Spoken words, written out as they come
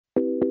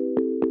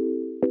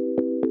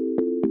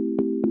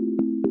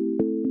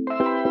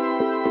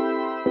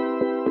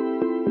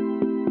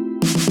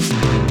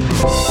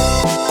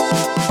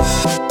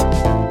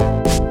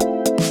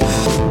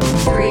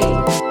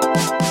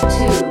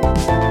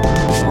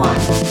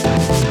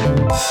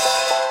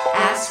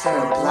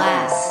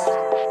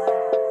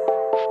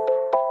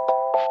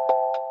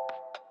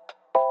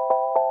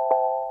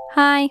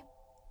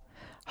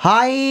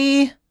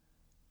Hi.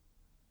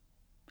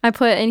 I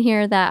put in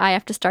here that I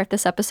have to start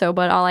this episode,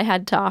 but all I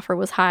had to offer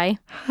was hi.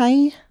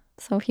 Hi.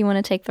 So if you want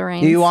to take the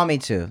reins. You want me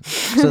to?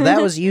 So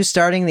that was you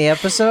starting the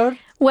episode?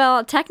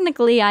 Well,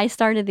 technically, I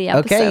started the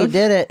episode. Okay, you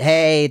did it.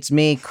 Hey, it's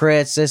me,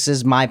 Chris. This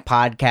is my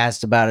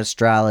podcast about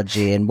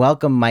astrology, and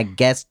welcome my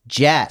guest,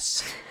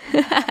 Jess.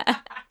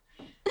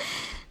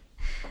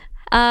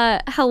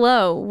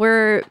 Hello.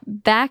 We're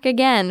back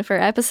again for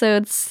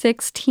episode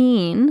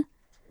 16.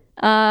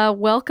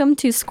 Welcome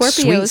to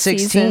Scorpio Sweet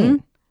 16.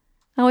 season.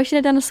 Oh, we should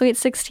have done a Sweet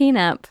 16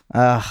 app.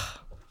 Ugh.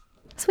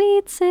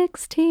 Sweet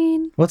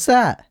 16. What's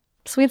that?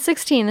 Sweet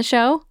 16, the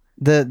show?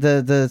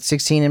 The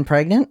 16 and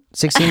pregnant?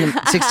 16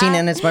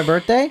 and it's my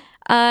birthday?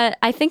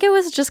 I think it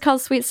was just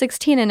called Sweet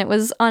 16, and it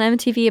was on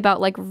MTV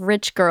about like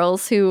rich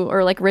girls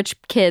or like rich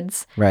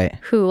kids, Right.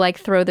 who like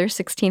throw their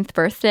 16th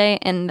birthday,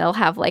 and they'll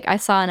have like, I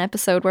saw an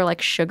episode where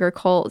like Sugar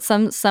Colt,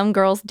 some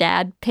girl's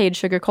dad paid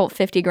Sugar Colt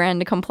 $50,000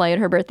 to come play at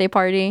her birthday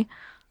party,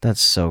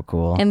 That's so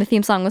cool. and the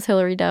theme song was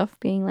Hilary Duff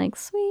being like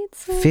Sweet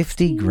 16.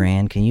 50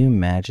 grand, can you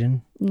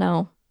imagine?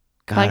 No,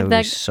 God, Like it would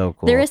that- be so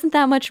cool. there isn't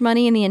that much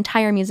money in the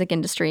entire music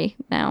industry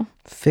now.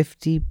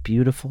 50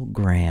 beautiful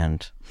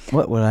grand.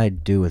 What would I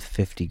do with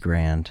 50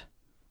 grand?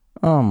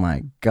 Oh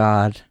my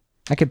God.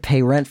 I could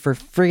pay rent for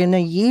friggin'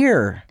 a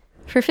year.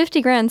 For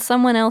 $50,000,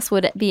 someone else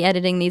would be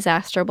editing these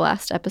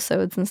Astroblast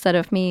episodes instead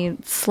of me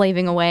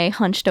slaving away,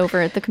 hunched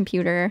over at the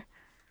computer.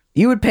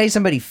 You would pay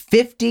somebody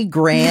 50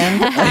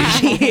 grand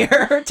a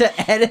year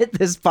to edit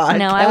this podcast?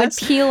 No, I would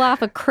peel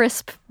off a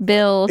crisp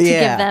bill to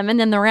Yeah. give them, and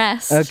then the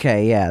rest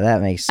Okay, yeah,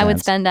 that makes sense. I would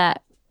spend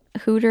at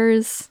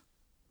Hooters,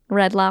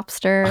 Red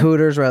Lobster.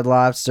 Hooters, Red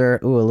Lobster.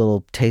 Ooh, a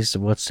little taste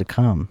of what's to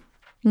come.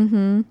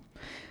 Mm-hmm.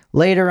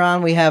 Later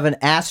on, we have an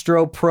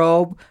Astro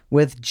Probe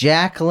with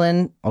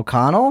Jacqueline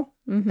O'Connell,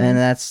 Mm-hmm. and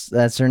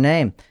that's her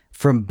name,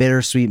 from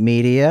Bittersweet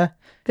Media.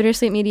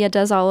 Bittersweet Media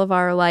does all of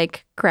our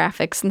like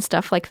graphics and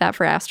stuff like that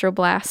for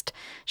Astroblast.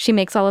 She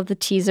makes all of the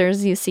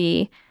teasers you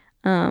see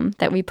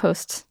that we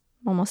post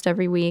almost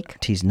every week.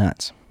 Tease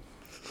nuts.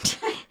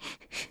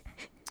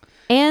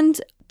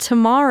 And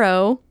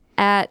tomorrow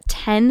at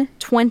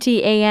 10:20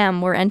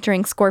 a.m. we're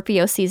entering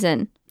Scorpio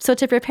season. So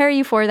to prepare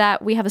you for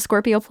that, we have a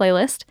Scorpio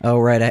playlist. Oh,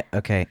 right.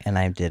 Okay, and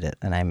I did it,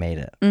 and I made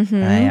it. Mm-hmm.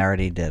 And I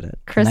already did it.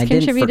 Chris and I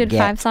didn't contributed forget.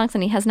 5 songs,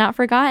 and he has not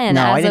forgotten.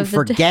 No, as I didn't of the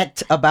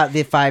forget about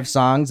the 5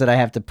 songs that I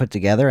have to put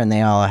together, and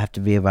they all have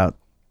to be about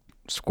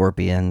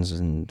scorpions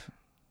and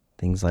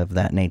things of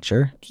that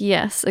nature.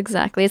 Yes,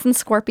 exactly. Isn't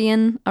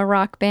Scorpion a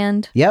rock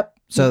band? Yep.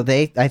 So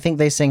I think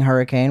they sing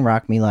Hurricane,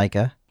 Rock Me Like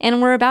a.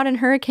 And we're about in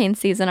hurricane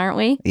season, aren't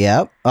we?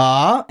 Yep.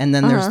 And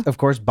then there's, of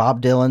course,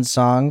 Bob Dylan's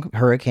song,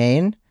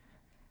 Hurricane.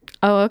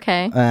 Oh,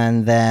 okay.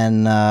 And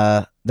then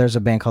there's a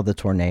band called The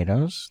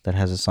Tornadoes that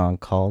has a song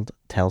called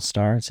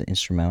Telstar. It's an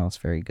instrumental. It's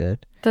very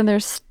good. Then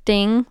there's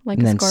Sting, like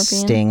And a then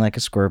scorpion. Sting Like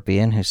a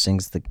Scorpion, who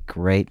sings the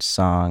great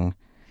song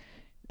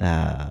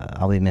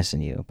I'll Be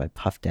Missing You by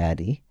Puff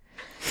Daddy.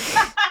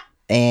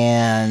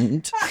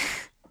 And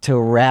to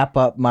wrap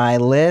up my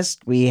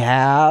list, we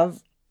have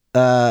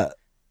a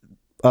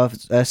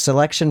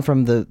selection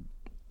from the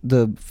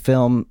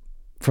film,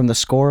 from the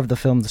score of the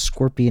film The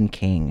Scorpion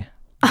King,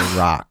 The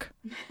Rock.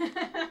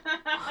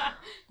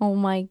 Oh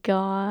my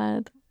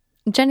God.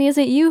 Jenny, is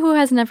it you who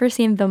has never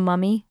seen The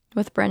Mummy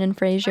with Brendan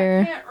Fraser?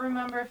 I can't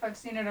remember if I've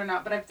seen it or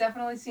not, but I've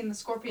definitely seen The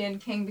Scorpion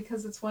King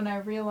because it's when I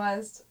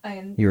realized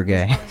You were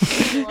gay.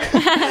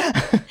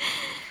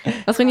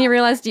 That's when you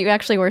realized you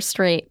actually were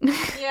straight.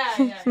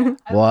 Yeah.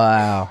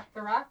 Wow.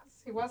 The Rock,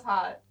 he was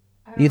hot.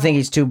 I don't You know. think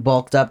he's too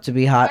bulked up to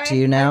be hot to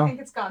you now? I think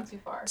it's gone too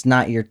far. It's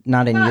not in your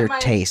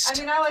Not taste. I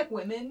mean, I like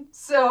women,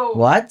 so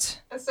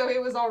What? So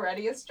it was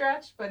already a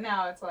stretch, but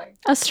now it's like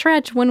A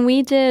stretch. When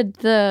we did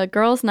the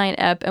Girls' Night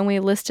ep and we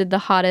listed the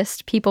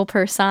hottest people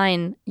per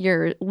sign,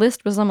 your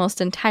list was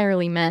almost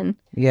entirely men.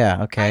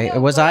 Yeah, okay. I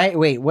know, Was but- I?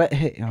 Wait, what?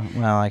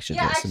 Well, I should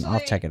Yeah, listen. I'll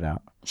actually- check it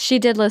out. She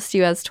did list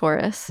you as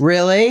Taurus.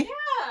 Really? yeah.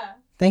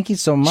 Thank you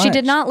so much. She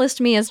did not list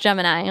me as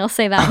Gemini. I'll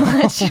say that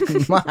much.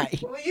 Oh my.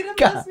 Well, you didn't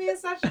God. list me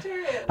as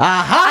Sagittarius.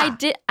 Aha!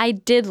 I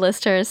did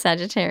list her as Yeah,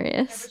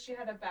 Sagittarius. but she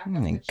had a backup Oh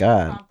my that she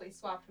God. promptly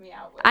swapped me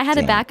out with. I had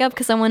a Damn. backup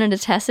because I wanted to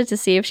test it to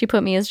see if she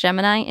put me as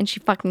Gemini, and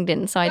she fucking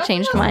didn't, so I That's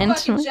changed the most mine.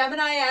 fucking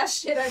Gemini ass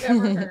shit I've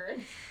ever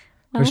heard.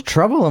 There's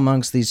trouble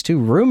amongst these two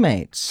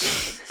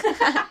roommates.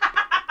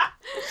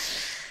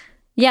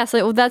 Yeah,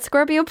 so that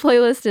Scorpio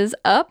playlist is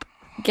up.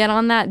 Get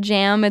on that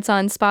jam. It's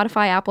on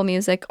Spotify, Apple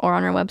Music, or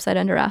on our website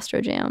under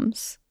Astro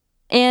Jams.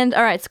 And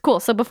all right, so cool.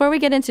 So before we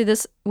get into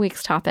this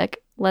week's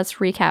topic, let's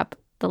recap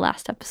the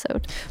last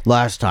episode.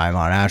 Last time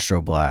on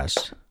Astro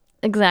Blast.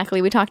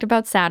 Exactly. We talked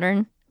about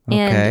Saturn.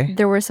 Okay. And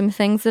there were some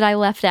things that I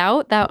left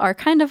out that are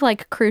kind of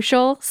like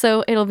crucial.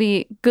 So it'll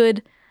be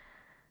good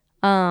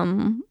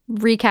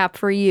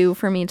recap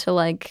for me to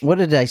like. What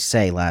did I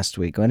say last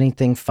week?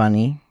 Anything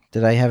funny?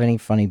 Did I have any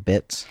funny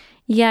bits?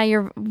 Yeah,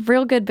 your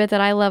real good bit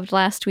that I loved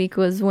last week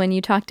was when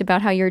you talked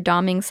about how you're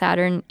doming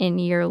Saturn in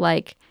your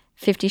like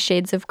 50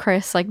 Shades of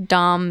Chris, like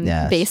dom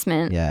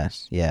basement.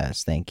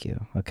 Yes. Thank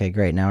you. Okay,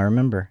 great. Now I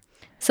remember.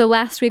 So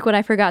last week, what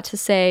I forgot to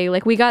say,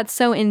 like we got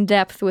so in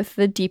depth with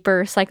the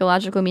deeper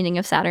psychological meaning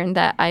of Saturn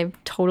that I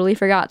totally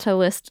forgot to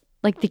list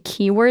like the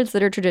keywords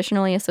that are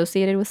traditionally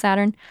associated with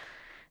Saturn.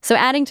 So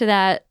adding to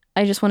that,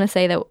 I just want to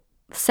say that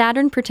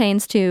Saturn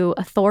pertains to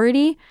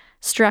authority,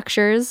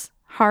 structures,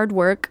 hard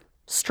work,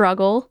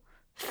 struggle,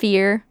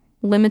 fear,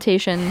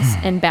 limitations,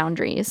 and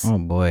boundaries. Oh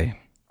boy.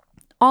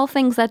 All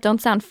things that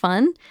don't sound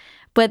fun,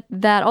 but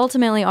that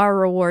ultimately are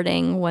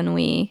rewarding when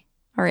we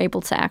are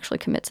able to actually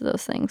commit to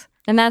those things.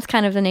 And that's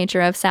kind of the nature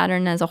of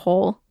Saturn as a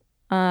whole.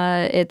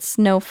 It's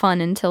no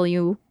fun until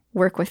you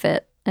work with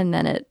it, and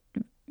then it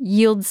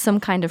yields some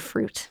kind of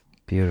fruit.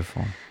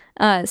 Beautiful.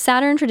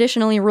 Saturn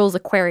traditionally rules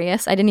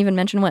Aquarius. I didn't even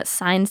mention what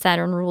sign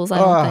Saturn rules, I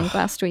don't think,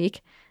 last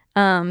week.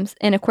 And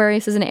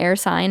Aquarius is an air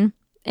sign,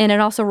 and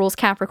it also rules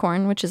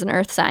Capricorn, which is an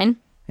earth sign.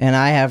 And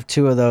I have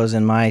 2 of those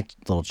in my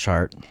little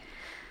chart.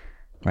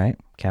 Right?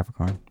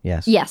 Capricorn?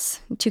 Yes. Yes,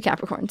 2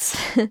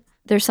 Capricorns.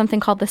 There's something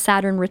called the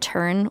Saturn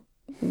return,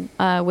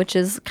 which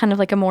is kind of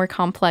like a more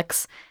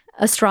complex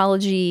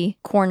astrology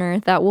corner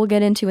that we'll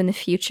get into in the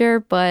future,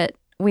 but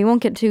we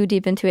won't get too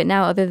deep into it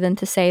now other than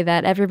to say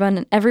that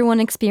everyone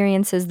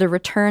experiences the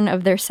return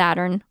of their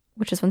Saturn,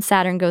 which is when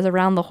Saturn goes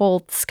around the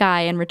whole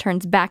sky and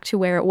returns back to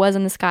where it was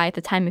in the sky at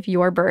the time of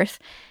your birth.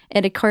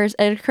 It occurs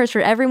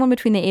for everyone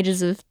between the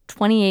ages of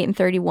 28 and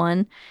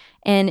 31,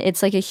 and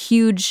it's like a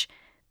huge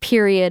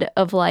period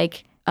of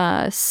like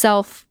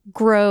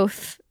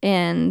self-growth,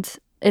 and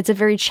it's a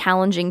very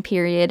challenging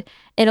period.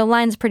 It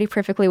aligns pretty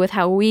perfectly with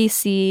how we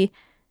see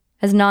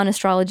as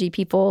non-astrology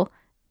people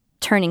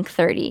turning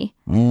 30.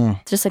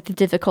 Just like the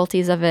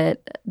difficulties of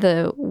it,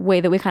 the way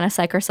that we kind of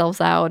psych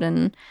ourselves out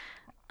and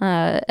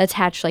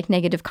attach like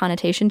negative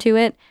connotation to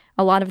it.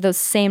 A lot of those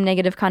same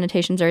negative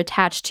connotations are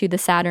attached to the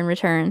Saturn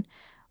return.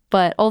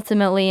 But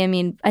ultimately, I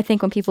mean, I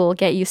think when people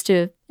get used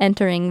to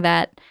entering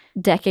that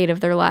decade of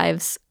their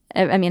lives,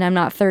 I mean, I'm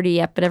not 30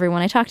 yet, but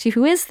everyone I talk to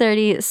who is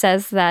 30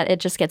 says that it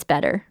just gets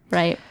better,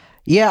 right?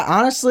 Yeah,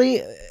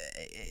 honestly,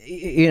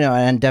 you know,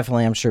 and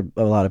definitely I'm sure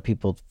a lot of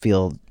people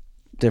feel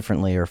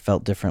differently or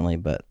felt differently,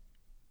 but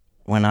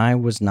when I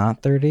was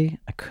not 30,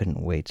 I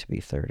couldn't wait to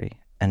be 30.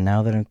 And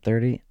now that I'm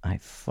 30, I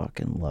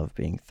fucking love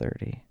being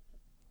 30.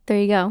 There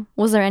you go.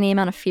 Was there any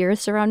amount of fear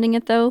surrounding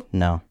it, though?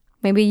 No.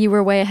 Maybe you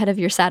were way ahead of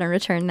your Saturn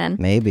return then.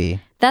 Maybe.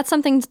 That's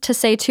something to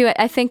say, too.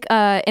 I think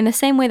in the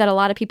same way that a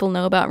lot of people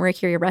know about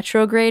Mercury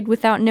retrograde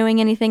without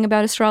knowing anything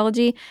about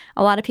astrology,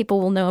 a lot of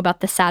people will know about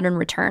the Saturn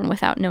return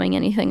without knowing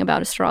anything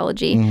about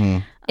astrology. Mm-hmm.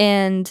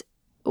 And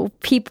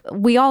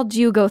we all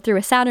do go through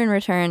a Saturn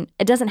return.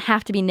 It doesn't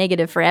have to be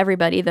negative for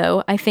everybody,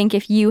 though. I think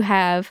if you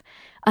have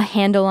a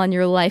handle on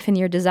your life and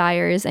your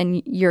desires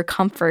and your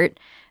comfort,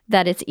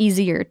 that it's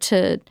easier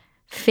to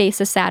face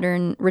a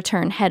Saturn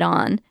return head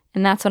on.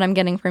 And that's what I'm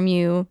getting from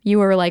you. You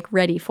were like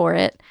ready for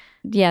it.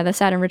 Yeah, the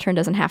Saturn return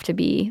doesn't have to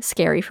be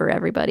scary for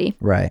everybody.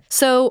 Right.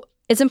 So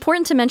it's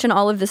important to mention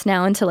all of this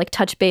now and to like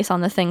touch base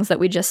on the things that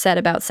we just said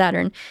about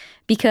Saturn,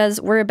 because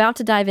we're about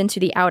to dive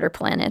into the outer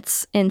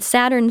planets. And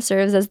Saturn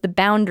serves as the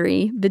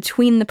boundary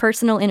between the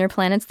personal inner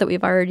planets that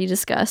we've already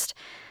discussed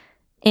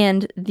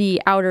and the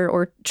outer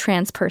or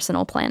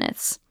transpersonal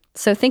planets.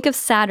 So think of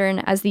Saturn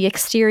as the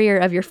exterior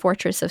of your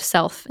fortress of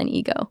self and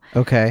ego.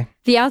 Okay.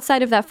 The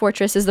outside of that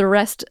fortress is the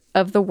rest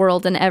of the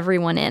world and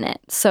everyone in it.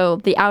 So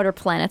the outer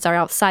planets are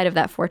outside of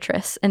that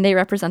fortress, and they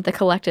represent the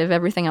collective,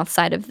 everything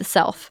outside of the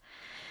self.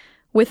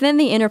 Within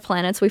the inner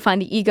planets, we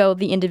find the ego,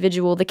 the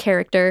individual, the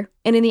character.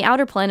 And in the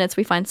outer planets,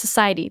 we find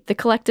society, the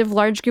collective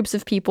large groups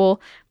of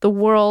people, the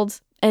world,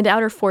 and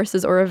outer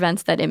forces or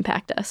events that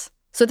impact us.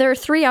 So there are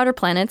 3 outer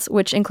planets,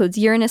 which includes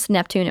Uranus,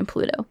 Neptune, and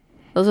Pluto.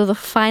 Those are the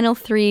final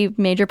 3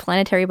 major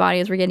planetary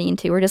bodies we're getting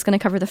into. We're just going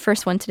to cover the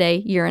first one today,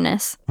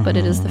 Uranus, but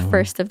it is the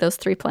first of those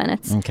 3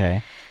 planets.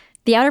 Okay.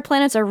 The outer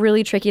planets are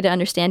really tricky to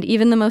understand.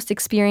 Even the most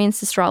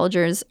experienced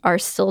astrologers are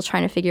still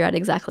trying to figure out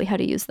exactly how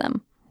to use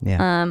them.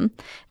 Yeah.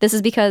 This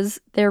is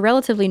because they're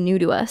relatively new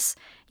to us.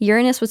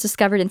 Uranus was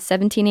discovered in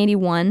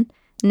 1781.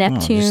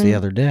 Neptune... just the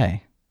other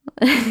day.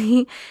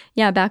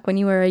 Yeah, back when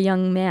you were a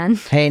young man.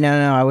 Hey,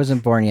 no, I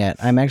wasn't born yet.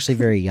 I'm actually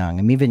very young.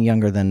 I'm even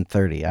younger than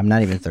 30. I'm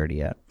not even 30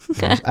 yet.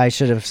 I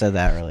should have said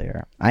that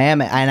earlier. I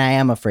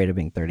am afraid of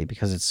being 30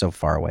 because it's so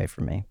far away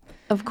from me.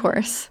 Of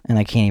course. And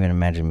I can't even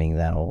imagine being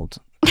that old.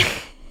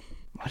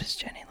 What is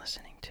Jenny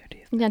listening to? Do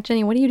you think? Yeah,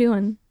 Jenny, what are you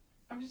doing?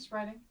 I'm just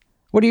writing.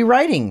 What are you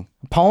writing?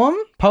 A poem?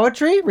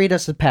 Poetry? Read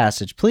us a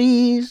passage,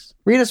 please.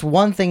 Read us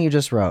one thing you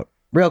just wrote,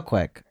 real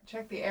quick.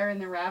 Check the air in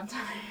the RAV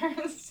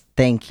tires.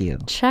 Thank you.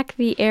 Check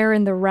the air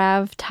in the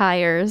RAV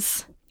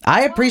tires.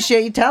 I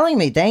appreciate you telling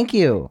me. Thank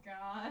you.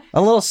 God.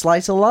 A little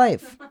slice of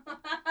life.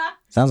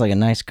 Sounds like a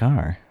nice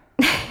car.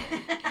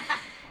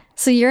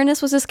 So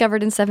Uranus was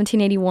discovered in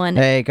 1781.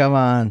 Hey, come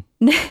on.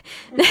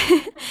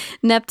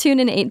 Neptune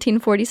in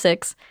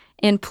 1846,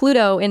 and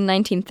Pluto in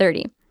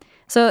 1930.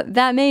 So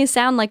that may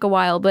sound like a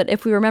while, but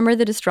if we remember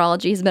that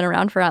astrology has been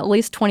around for at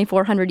least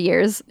 2,400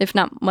 years, if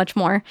not much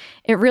more,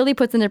 it really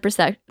puts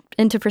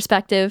into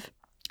perspective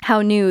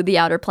how new the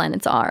outer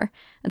planets are.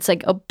 It's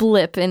like a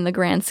blip in the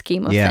grand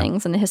scheme of Yeah.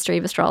 things in the history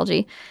of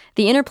astrology.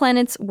 The inner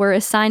planets were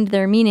assigned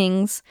their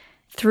meanings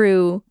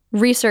through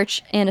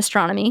research and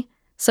astronomy.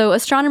 So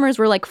astronomers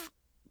were like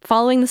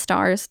following the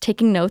stars,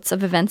 taking notes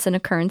of events and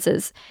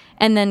occurrences,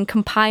 and then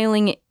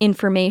compiling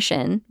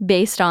information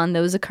based on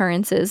those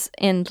occurrences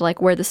and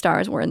like where the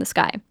stars were in the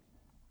sky.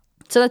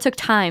 So that took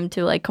time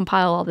to like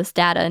compile all this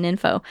data and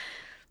info.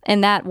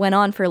 And that went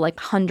on for like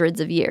hundreds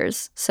of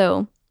years.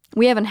 So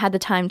we haven't had the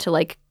time to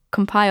like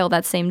compile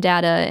that same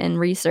data and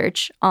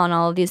research on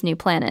all of these new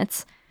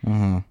planets.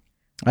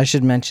 I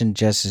should mention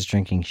Jess is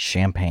drinking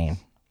champagne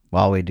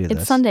while we do this.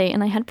 It's Sunday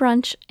and I had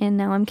brunch and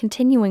now I'm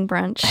continuing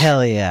brunch.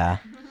 Hell yeah.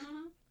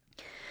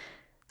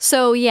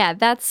 So yeah,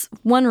 that's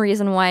one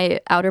reason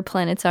why outer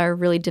planets are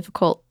really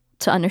difficult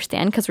to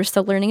understand because we're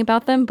still learning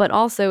about them. But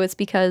also it's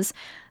because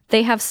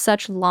they have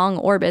such long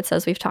orbits,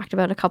 as we've talked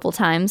about a couple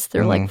times.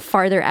 They're like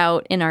farther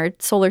out in our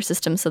solar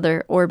system, so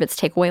their orbits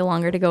take way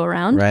longer to go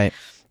around. Right.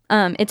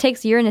 It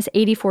takes Uranus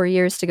 84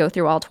 years to go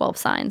through all 12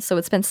 signs. So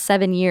it spends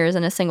 7 years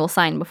in a single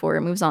sign before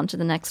it moves on to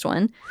the next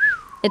one.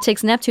 It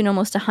takes Neptune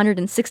almost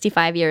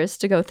 165 years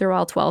to go through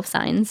all 12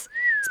 signs,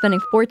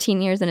 spending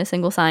 14 years in a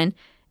single sign.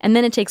 And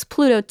then it takes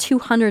Pluto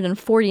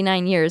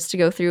 249 years to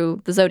go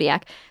through the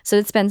zodiac. So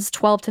it spends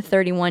 12 to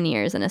 31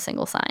 years in a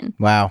single sign.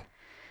 Wow.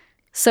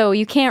 So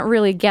you can't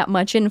really get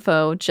much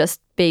info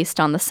just based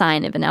on the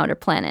sign of an outer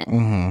planet.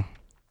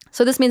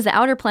 So this means the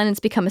outer planets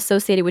become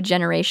associated with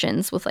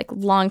generations, with like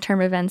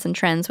long-term events and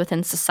trends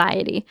within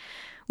society.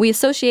 We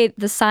associate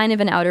the sign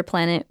of an outer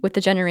planet with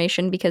the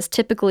generation because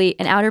typically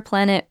an outer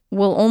planet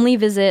will only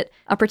visit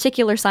a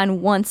particular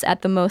sign once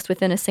at the most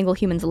within a single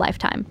human's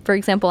lifetime. For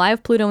example, I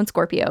have Pluto in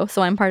Scorpio,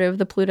 so I'm part of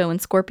the Pluto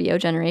and Scorpio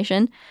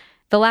generation.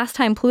 The last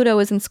time Pluto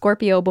was in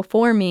Scorpio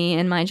before me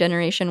in my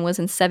generation was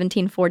in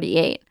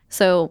 1748.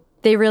 So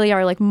they really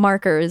are like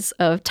markers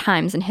of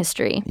times in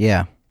history.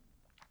 Yeah.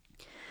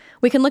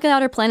 We can look at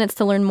outer planets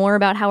to learn more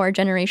about how our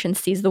generation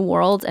sees the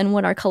world and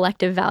what our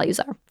collective values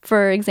are.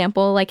 For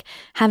example, like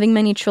having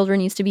many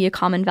children used to be a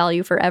common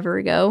value forever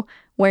ago,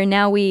 where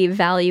now we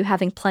value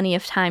having plenty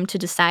of time to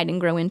decide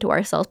and grow into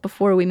ourselves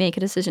before we make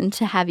a decision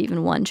to have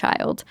even one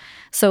child.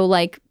 So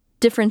like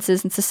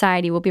differences in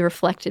society will be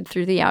reflected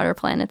through the outer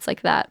planets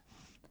like that.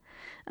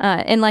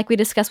 And like we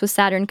discussed with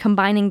Saturn,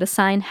 combining the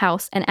sign,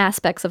 house, and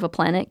aspects of a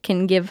planet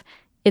can give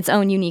its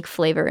own unique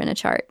flavor in a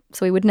chart.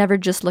 So we would never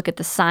just look at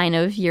the sign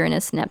of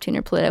Uranus, Neptune,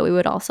 or Pluto. We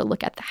would also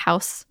look at the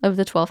house of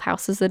the 12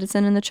 houses that it's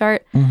in the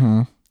chart,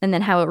 and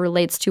then how it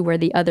relates to where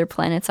the other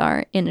planets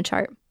are in a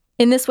chart.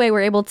 In this way,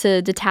 we're able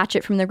to detach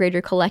it from the greater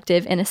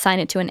collective and assign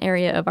it to an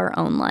area of our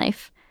own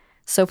life.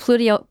 So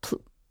Pluto.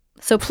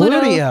 So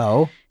Pluto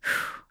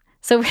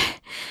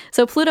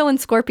and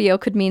Scorpio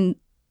could mean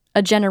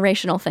a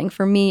generational thing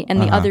for me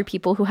and the other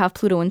people who have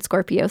Pluto and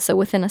Scorpio, so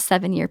within a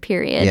 7-year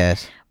period.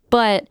 Yes.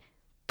 But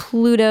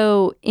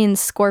Pluto in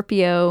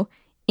Scorpio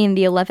in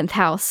the 11th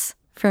house,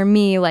 for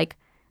me, like,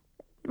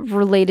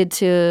 related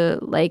to,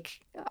 like,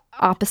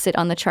 opposite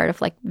on the chart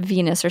of, like,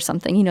 Venus or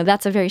something. You know,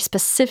 that's a very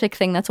specific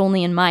thing that's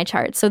only in my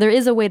chart. So there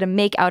is a way to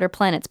make outer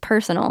planets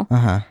personal.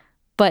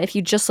 But if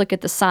you just look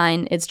at the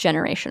sign, it's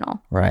generational.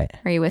 Right.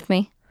 Are you with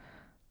me?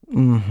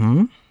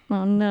 Mm-hmm.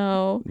 Oh,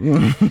 no.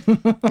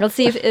 Let's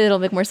see if it'll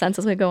make more sense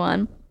as we go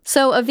on.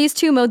 So of these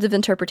two modes of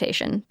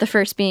interpretation, the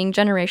first being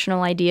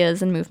generational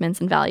ideas and movements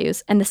and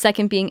values, and the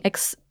second being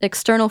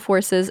external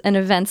forces and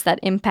events that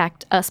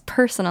impact us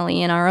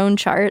personally in our own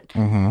chart,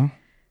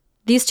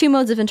 these two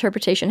modes of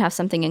interpretation have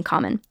something in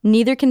common.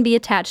 Neither can be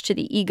attached to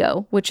the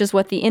ego, which is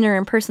what the inner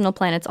and personal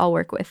planets all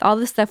work with. All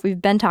the stuff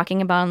we've been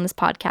talking about on this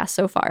podcast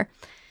so far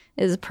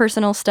is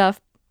personal stuff,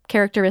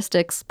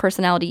 characteristics,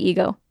 personality,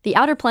 ego. The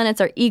outer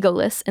planets are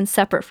egoless and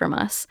separate from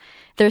us.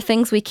 They're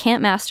things we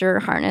can't master or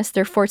harness.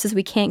 They're forces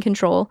we can't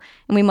control,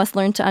 and we must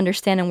learn to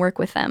understand and work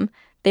with them.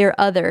 They are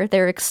other,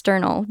 they're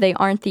external, they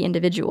aren't the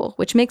individual,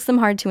 which makes them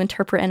hard to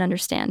interpret and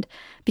understand.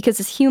 Because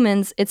as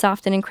humans, it's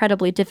often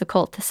incredibly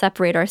difficult to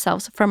separate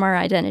ourselves from our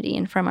identity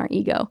and from our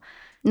ego.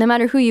 No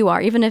matter who you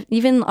are,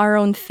 even our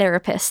own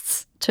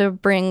therapists, to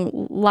bring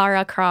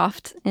Lara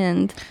Croft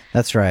and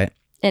That's right.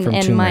 and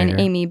Tomb mine Raider.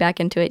 Amy back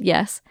into it,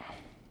 yes.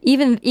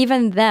 Even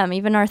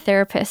our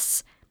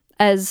therapists,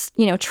 as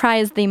you know, try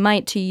as they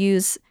might to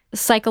use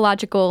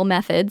psychological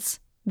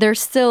methods,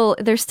 there's still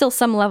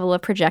some level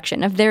of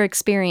projection of their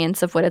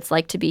experience of what it's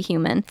like to be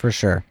human. For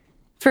sure.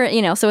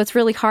 So it's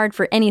really hard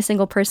for any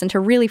single person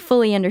to really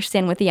fully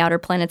understand what the outer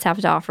planets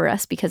have to offer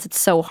us because it's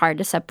so hard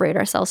to separate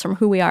ourselves from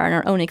who we are and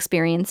our own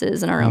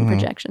experiences and our own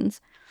projections.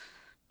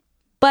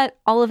 But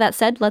all of that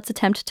said, let's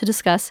attempt to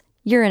discuss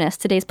Uranus,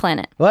 today's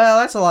planet. Well,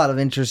 that's a lot of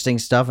interesting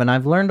stuff, and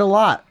I've learned a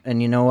lot.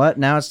 And you know what?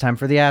 Now it's time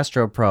for the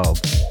Astro Probe.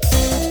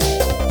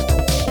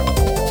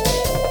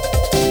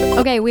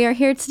 Okay, we are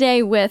here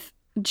today with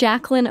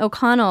Jacqueline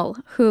O'Connell,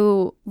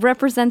 who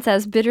represents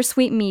as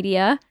Bittersweet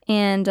Media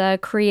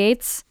and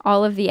creates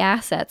all of the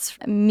assets,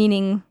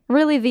 meaning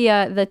really the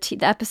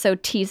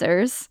episode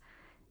teasers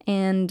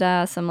and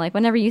some, like,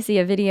 whenever you see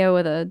a video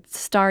with a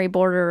starry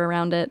border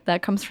around it,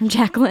 that comes from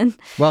Jacqueline.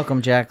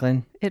 Welcome,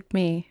 Jacqueline. It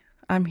me.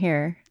 I'm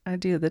here. I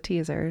do the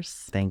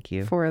teasers Thank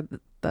you. for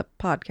the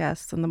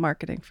podcasts and the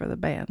marketing for the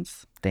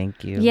bands.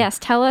 Thank you. Yes,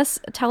 tell us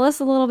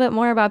a little bit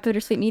more about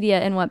Bittersweet Media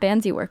and what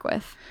bands you work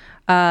with.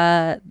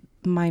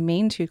 My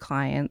main three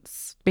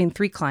clients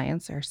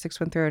are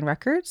 613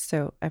 Records,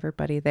 so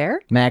everybody there.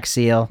 Max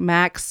Seal.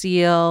 Max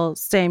Seal,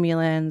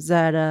 Samuelin,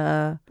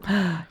 Zeta.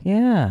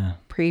 Yeah.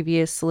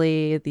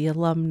 Previously, the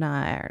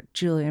alumni are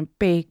Julian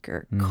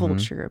Baker,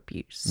 Culture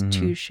Abuse,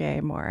 Touche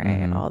Amore,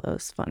 and all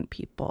those fun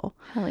people.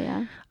 Hell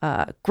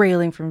yeah.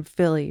 Grayling from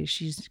Philly,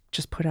 she's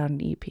just put out an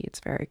EP.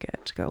 It's very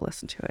good. Go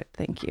listen to it.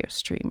 Thank you.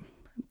 Stream,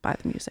 buy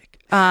the music.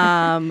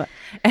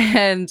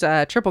 And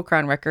Triple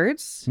Crown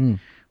Records,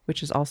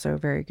 which is also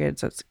very good.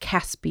 So it's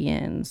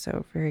Caspian,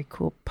 so very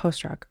cool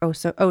post-rock.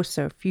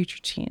 Oso, Future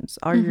Teens,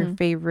 all your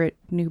favorite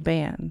new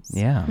bands.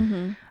 Yeah.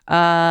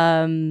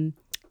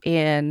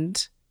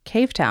 And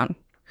Cavetown,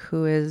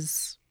 who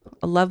is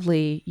a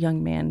lovely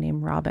young man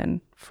named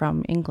Robin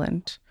from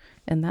England.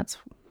 And that's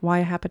why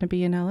I happen to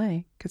be in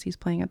LA, because he's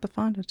playing at the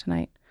Fonda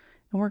tonight.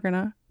 And we're going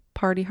to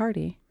party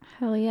hardy.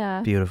 Hell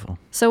yeah. Beautiful.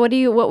 So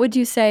what would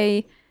you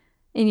say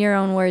in your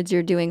own words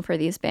you're doing for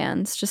these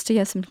bands, just to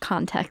give some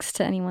context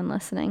to anyone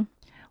listening?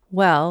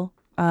 Well,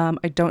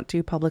 I don't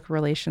do public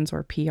relations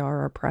or PR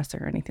or press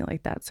or anything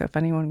like that. So if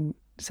anyone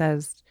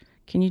says,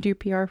 can you do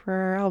PR for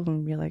our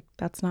album? Be like,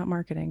 that's not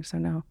marketing, so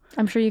no.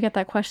 I'm sure you get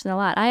that question a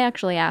lot. I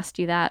actually asked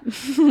you that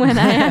when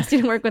I asked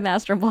you to work with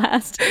Astro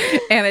Blast.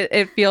 And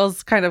it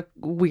feels kind of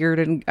weird,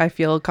 and I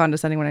feel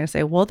condescending when I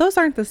say, well, those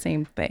aren't the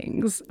same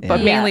things. But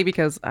Yeah. mainly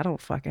because I don't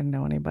fucking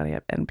know anybody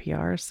at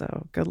NPR,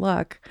 so good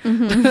luck.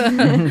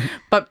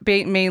 But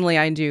mainly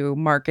I do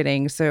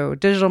marketing. So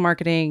digital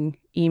marketing,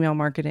 email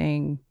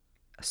marketing,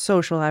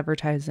 social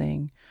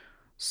advertising,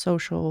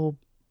 social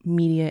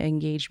media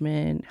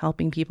engagement,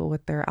 helping people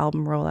with their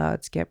album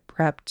rollouts, get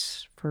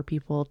prepped for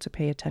people to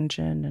pay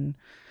attention and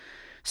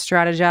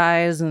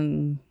strategize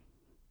and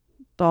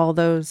all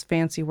those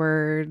fancy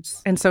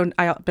words. And so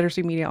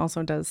Bittersweet Media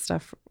also does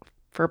stuff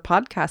for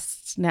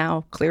podcasts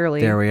now,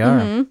 clearly. There we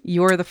are.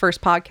 You're the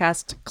first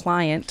podcast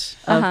client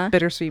of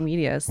Bittersweet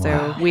Media. So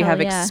Wow. we have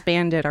Hell yeah.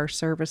 expanded our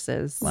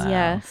services.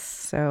 Yes.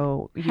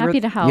 So Happy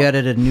to help. You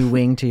added a new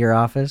wing to your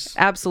office.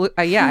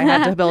 Absolutely. Yeah, I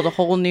had to build a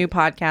whole new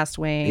podcast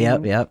wing.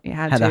 Yep. You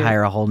Had to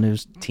hire a whole new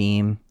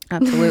team.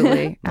 Absolutely.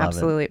 Love it.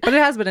 Absolutely. But it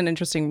has been an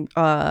interesting,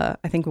 I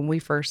think when we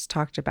first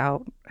talked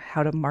about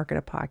how to market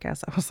a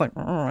podcast, I was like,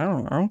 I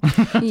don't know.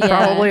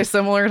 Yeah. Probably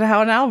similar to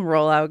how an album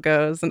rollout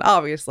goes. And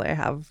obviously I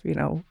have,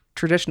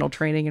 traditional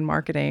training in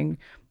marketing,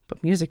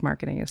 but music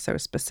marketing is so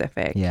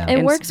specific. Yeah. It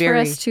And works it's for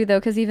us too, though,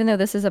 because even though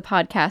this is a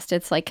podcast,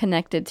 it's like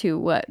connected to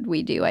what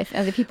we do.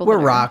 Other people. We're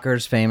that are-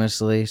 rockers,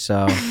 famously,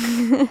 so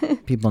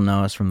people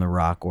know us from the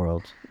rock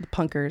world. The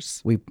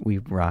punkers. We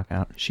rock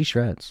out. She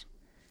shreds.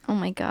 Oh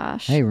my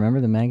gosh. Hey,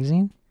 remember the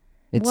magazine?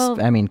 It's, Well-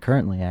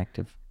 currently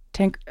active.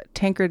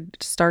 Tancred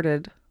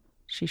started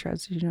She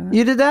Shreds. Did you know that?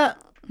 You did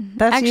that?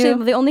 That's Actually,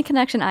 you? the only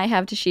connection I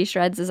have to She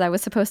Shreds is I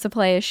was supposed to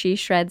play a She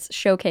Shreds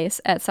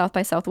showcase at South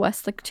by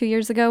Southwest like 2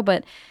 years ago,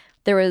 but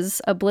there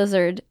was a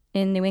blizzard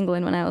in New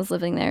England when I was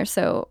living there,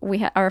 so we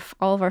had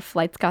all of our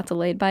flights got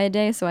delayed by a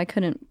day, so I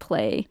couldn't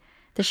play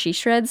the She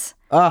Shreds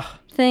Oh,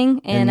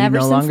 thing. And you ever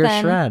no since longer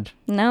then, shred.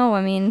 no,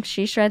 I mean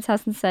She Shreds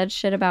hasn't said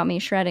shit about me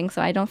shredding,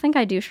 so I don't think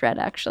I do shred.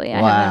 Actually,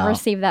 I Wow. haven't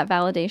received that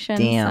validation.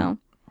 Damn.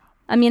 So,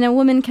 I mean, a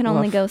woman can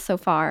only Woof. go so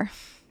far.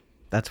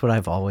 That's what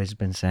I've always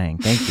been saying.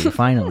 Thank you.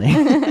 Finally.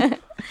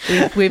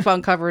 We've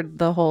uncovered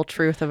the whole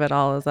truth of it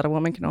all is that a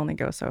woman can only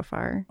go so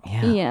far.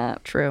 Yeah. Yeah.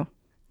 True.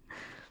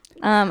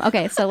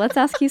 Okay, so let's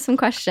ask you some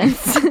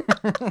questions.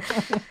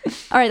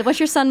 All right, what's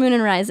your sun, moon,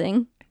 and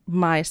rising?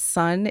 My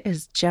sun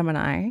is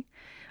Gemini,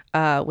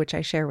 which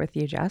I share with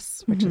you,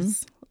 Jess, which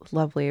is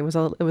lovely. It was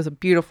a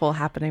beautiful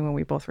happening when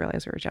we both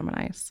realized we were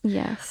Geminis.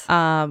 Yes.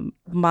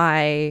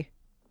 My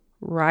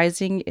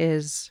rising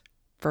is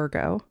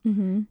Virgo,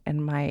 Mm-hmm.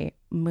 and my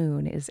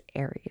moon is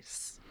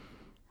Aries.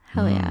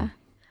 Hell yeah.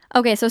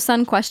 Okay, so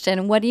sun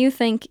question. What do you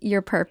think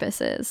your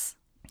purpose is?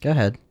 Go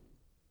ahead.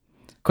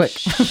 Quick.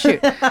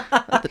 Shoot.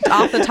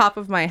 Off the top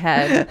of my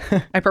head,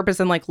 my purpose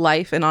in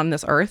life and on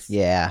this earth.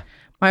 Yeah.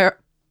 I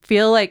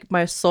feel like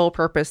my sole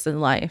purpose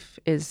in life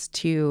is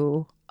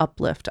to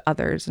uplift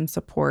others and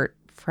support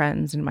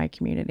friends in my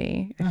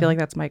community. I feel like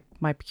that's my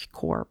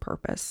core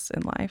purpose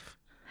in life.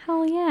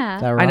 Hell yeah.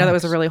 I know that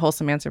was a rocks. really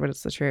wholesome answer, but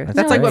it's the truth. That's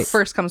That's like what great.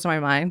 first comes to my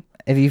mind.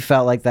 If you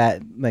felt like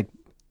that,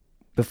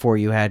 before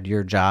you had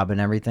your job and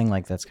everything,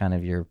 that's kind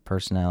of your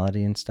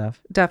personality and stuff.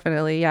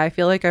 Definitely. Yeah. I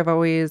feel like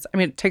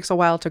it takes a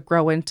while to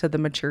grow into the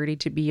maturity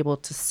to be able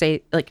to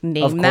say,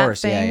 name Of that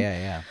course. thing.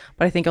 Yeah.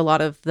 But I think a lot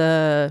of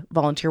the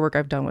volunteer work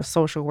I've done with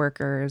social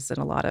workers and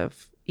a lot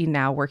of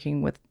now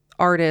working with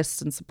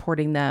artists and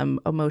supporting them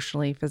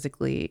emotionally,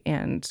 physically,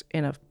 and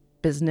in a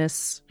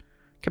business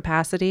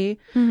capacity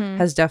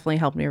has definitely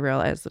helped me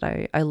realize that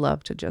I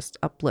love to just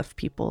uplift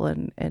people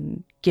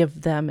and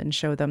give them and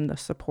show them the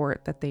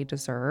support that they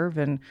deserve.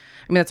 And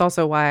I mean, that's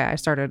also why I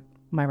started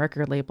my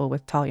record label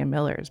with Talia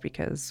Millers,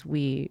 because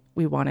we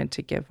wanted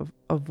to give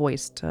a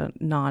voice to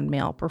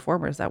non-male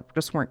performers that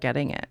just weren't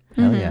getting it.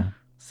 Hell yeah.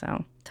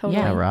 So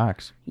Totally. That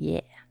rocks.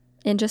 yeah.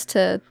 And just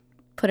to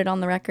put it on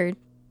the record,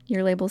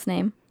 your label's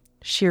name.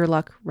 Sheer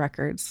Luck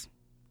Records.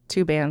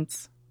 2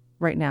 bands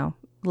right now.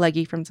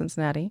 Leggy from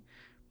Cincinnati.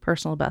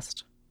 Personal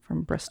Best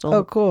from Bristol,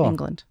 Oh, cool.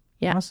 England.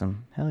 Yeah.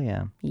 Awesome. Hell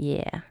yeah.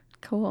 Yeah.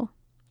 Cool.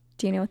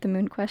 Do you know what the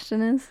moon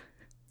question is?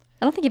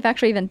 I don't think you've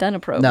actually even done a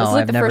probe. No, This is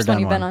like I've the never first one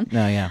done you've been on.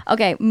 No, yeah.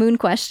 Okay, moon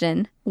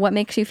question. What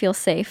makes you feel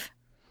safe?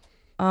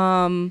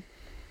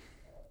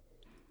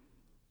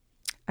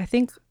 I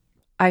think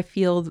I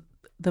feel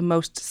the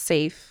most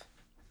safe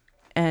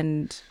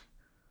and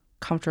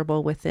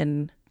comfortable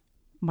within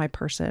my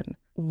person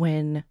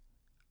when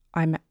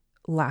I'm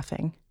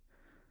laughing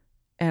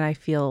and I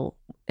feel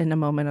in a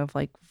moment of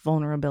like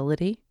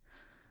vulnerability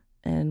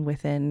and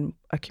within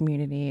a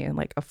community and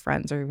like of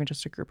friends or even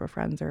just a group of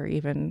friends or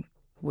even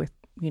with,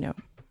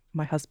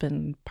 my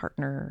husband,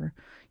 partner,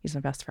 he's my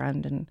best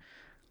friend, and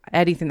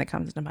anything that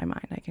comes into my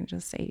mind, I can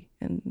just say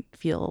and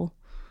feel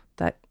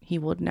that he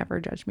would never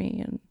judge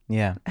me. And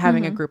Yeah.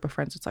 having a group of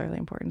friends is really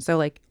important. So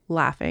like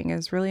laughing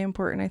is really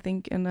important, I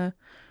think, in a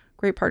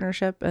great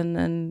partnership and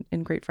then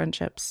in great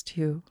friendships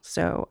too.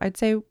 So I'd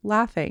say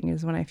laughing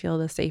is when I feel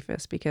the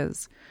safest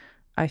because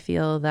I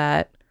feel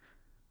that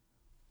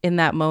in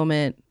that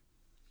moment,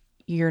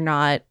 you're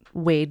not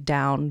weighed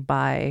down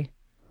by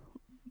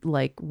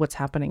like what's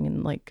happening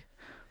in like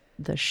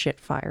the shit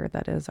fire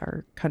that is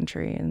our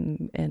country,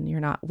 and you're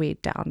not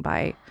weighed down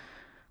by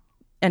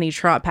any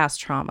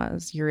past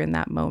traumas. You're in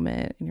that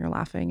moment and you're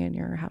laughing and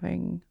you're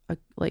having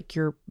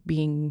you're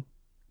being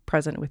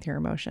present with your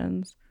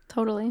emotions.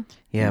 Totally.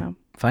 Yeah. Yeah.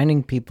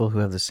 Finding people who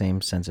have the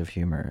same sense of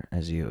humor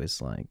as you is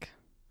like,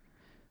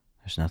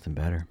 there's nothing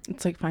better.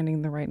 It's like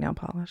finding the right nail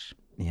polish.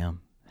 Yeah.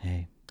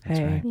 Hey, that's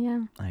Hey. right.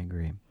 Yeah. I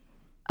agree.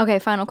 Okay,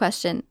 final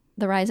question.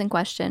 The rising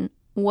question.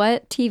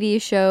 What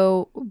TV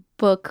show,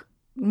 book,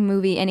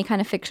 movie, any kind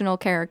of fictional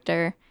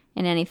character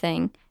in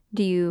anything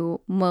do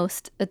you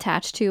most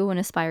attach to and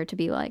aspire to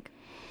be like?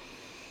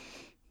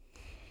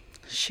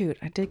 Shoot,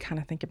 I did kind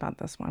of think about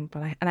this one,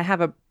 but I'm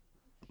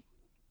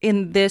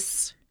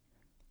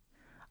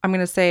going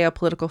to say a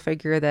political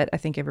figure that I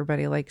think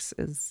everybody likes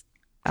is,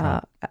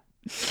 I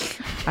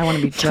want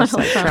to be just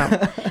like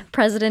Trump.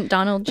 President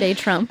Donald J.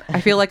 Trump.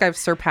 I feel like I've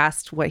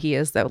surpassed what he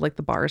is though. Like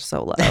the bar is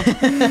so low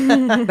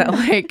that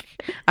like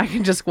I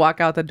can just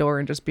walk out the door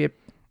and just be a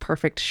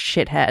perfect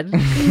shithead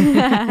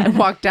and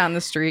walk down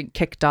the street,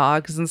 kick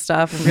dogs and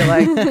stuff and be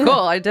like, cool,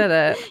 I did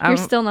it. You're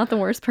still not the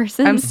worst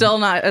person. I'm still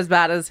not as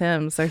bad as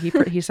him. So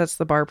he sets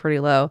the bar pretty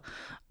low.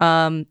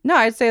 No,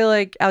 I'd say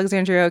like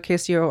Alexandria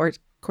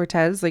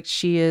Ocasio-Cortez, like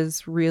she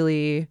is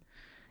really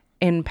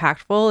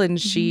impactful and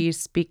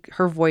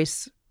her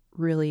voice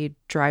really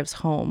drives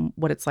home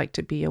what it's like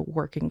to be a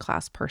working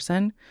class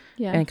person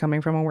Yeah. and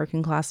coming from a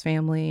working class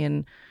family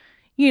and,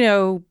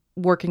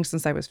 working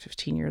since I was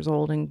 15 years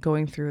old and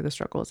going through the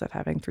struggles of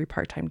having 3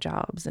 part-time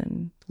jobs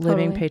and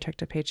living Totally. paycheck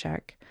to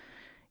paycheck,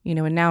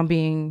 and now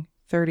being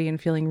 30 and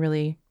feeling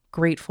really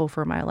grateful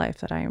for my life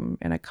that I'm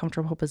in a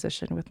comfortable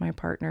position with my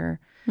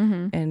partner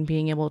and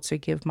being able to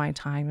give my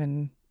time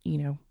and,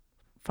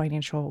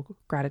 financial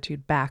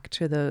gratitude back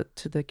to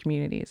the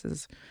communities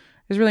is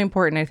really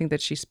important. I think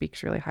that she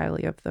speaks really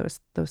highly of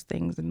those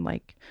things and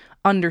like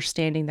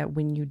understanding that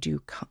when you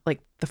do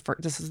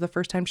this is the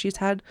first time she's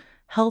had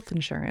health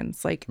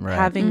insurance, like Right.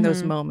 having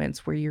those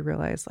moments where you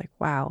realize like,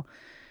 wow,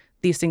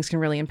 these things can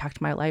really impact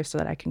my life so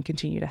that I can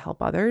continue to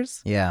help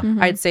others. Yeah.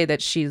 I'd say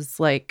that she's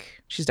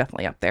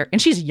definitely up there,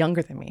 and she's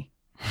younger than me.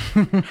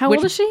 How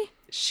old is she?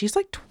 She's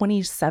like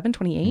 27,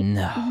 28.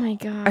 No. Oh my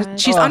God.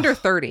 She's under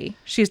 30.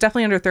 She's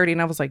definitely under 30.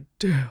 And I was like,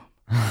 damn.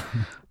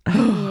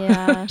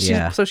 Yeah.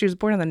 Yeah. So she was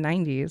born in the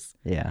 90s.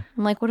 Yeah.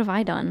 I'm like, what have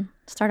I done?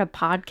 Start a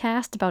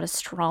podcast about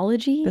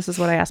astrology? This is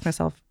what I ask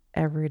myself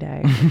every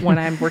day when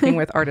I'm working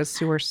with artists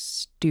who are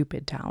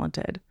stupid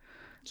talented.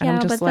 And yeah,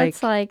 I'm just but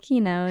that's like,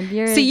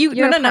 you're, see,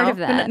 you're a part no, of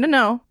that.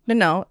 no. I'm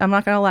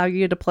not going to allow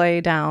you to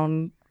play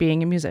down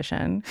being a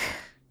musician.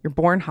 You're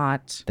born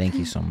hot. Thank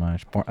you so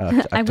much.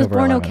 I was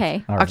born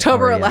okay.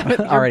 October Already out.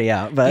 11th. Already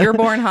out. But You're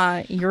born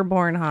hot. You're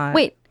born hot.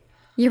 Wait,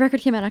 your record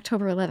came out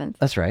October 11th.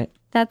 that's right.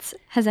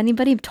 Has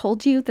anybody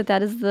told you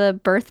that is the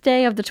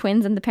birthday of the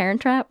twins in The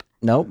Parent Trap?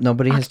 Nope.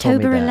 Nobody has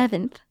told me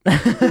October that.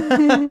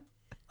 11th.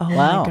 Oh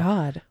Wow. my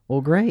God.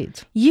 Well,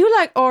 great. You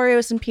like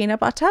Oreos and peanut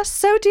butter?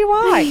 So do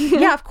I.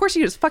 Yeah, of course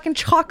you use fucking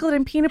chocolate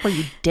and peanut butter,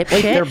 you dipshit.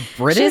 Wait, they're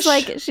British?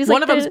 She's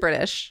One like of them's the-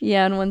 British.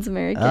 Yeah, and one's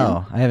American.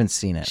 Oh, I haven't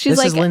seen it. She's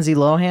This is like- Lindsay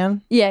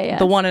Lohan? Yeah.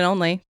 The one and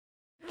only.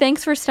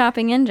 Thanks for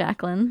stopping in,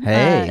 Jacqueline.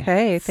 Hey.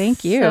 Hey,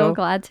 thank you. So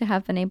glad to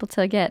have been able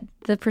to get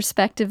the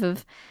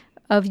perspective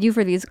of you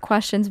for these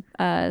questions.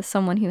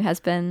 Someone who has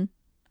been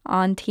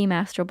on Team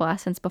Astro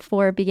Blast since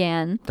before it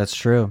began. That's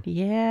true.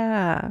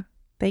 Yeah.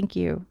 Thank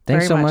you.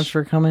 Thanks very so much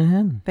for coming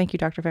in. Thank you,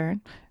 Dr.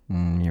 Farron.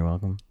 You're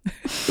welcome.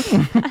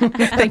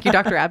 Thank you,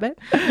 Dr. Abbott.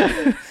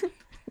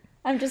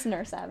 I'm just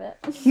Nurse Abbott.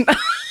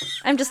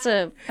 I'm just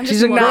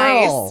She's a woman.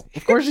 girl.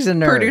 Of course she's a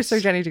nurse. Producer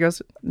Jenny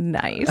goes,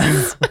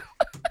 nice.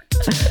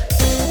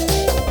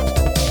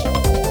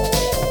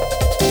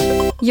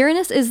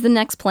 Uranus is the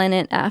next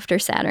planet after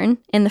Saturn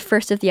and the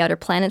first of the outer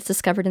planets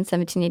discovered in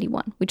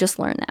 1781. We just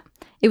learned that.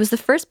 It was the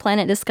first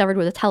planet discovered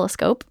with a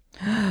telescope.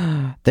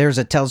 There's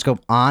a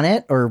telescope on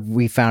it, or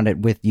we found it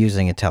with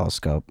using a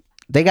telescope?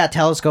 They got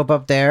telescope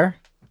up there.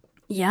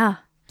 Yeah.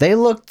 They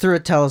looked through a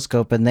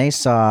telescope and they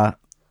saw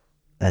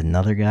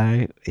another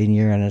guy in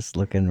Uranus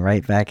looking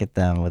right back at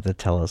them with a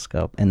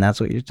telescope. And that's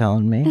what you're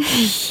telling me?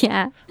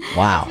 Yeah.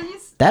 Wow.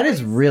 That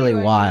is really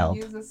wild.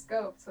 Use a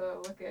scope to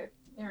look at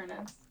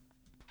Uranus.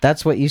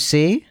 That's what you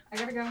see? I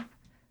gotta go.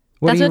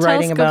 What That's are you what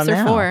writing about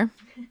telescopes now? are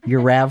for.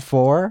 Your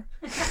RAV4?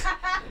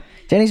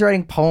 Jenny's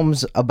writing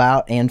poems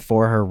about and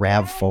for her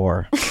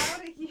RAV4. Out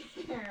of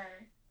here.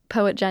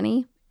 Poet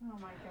Jenny. Oh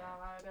my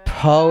god.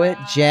 Poet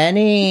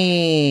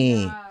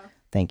Jenny.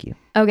 Thank you.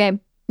 Okay.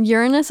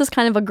 Uranus is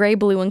kind of a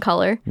gray-blue in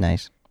color.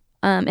 Nice.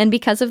 And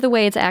because of the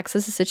way its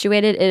axis is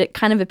situated, it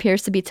kind of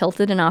appears to be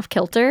tilted and off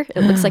kilter.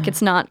 It looks like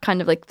it's not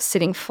kind of like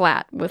sitting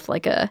flat with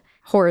like a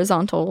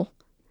horizontal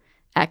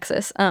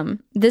axis.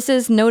 This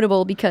is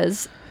notable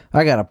because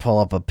I gotta pull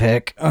up a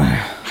pic.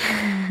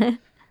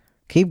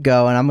 Keep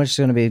going. I'm just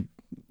gonna be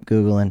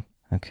Googling.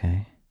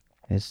 Okay.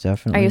 It's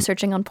definitely... Are you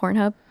searching on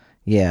Pornhub?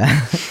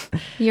 Yeah.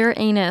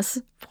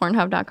 Uranus,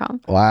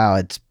 Pornhub.com. Wow,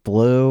 it's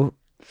blue.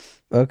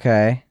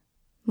 Okay.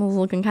 It was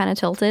looking kind of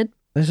tilted.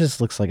 This just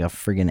looks like a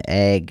friggin'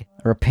 egg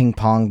or a ping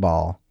pong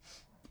ball.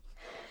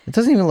 It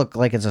doesn't even look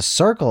like it's a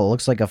circle. It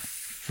looks like a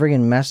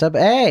friggin' messed up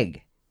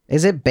egg.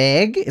 Is it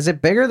big? Is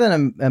it bigger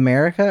than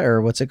America,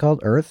 or what's it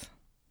called? Earth?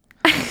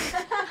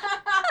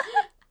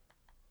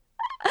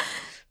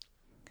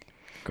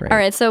 Great. All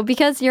right, so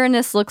because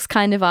Uranus looks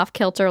kind of off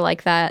kilter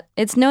like that,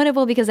 it's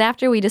notable because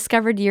after we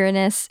discovered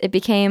Uranus, it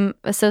became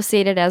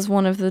associated as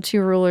one of the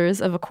two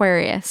rulers of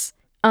Aquarius.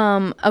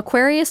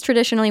 Aquarius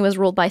traditionally was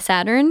ruled by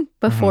Saturn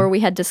before we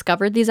had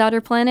discovered these outer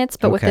planets,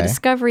 but with the Okay.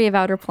 discovery of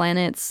outer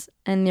planets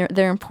and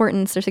their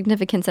importance or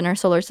significance in our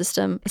solar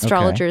system,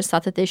 astrologers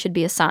thought that they should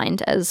be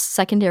assigned as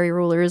secondary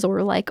rulers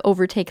or like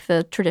overtake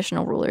the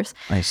traditional rulers.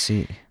 I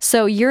see.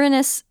 So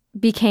Uranus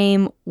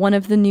became one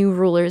of the new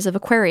rulers of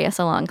Aquarius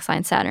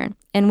alongside Saturn.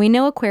 And we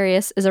know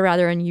Aquarius is a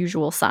rather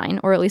unusual sign,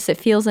 or at least it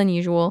feels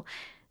unusual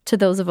to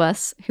those of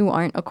us who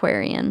aren't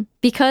Aquarian.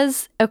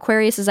 Because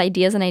Aquarius's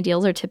ideas and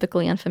ideals are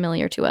typically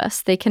unfamiliar to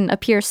us, they can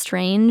appear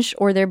strange,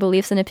 or their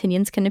beliefs and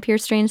opinions can appear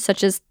strange,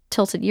 such as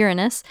tilted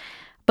Uranus.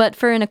 But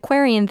for an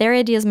Aquarian, their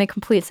ideas make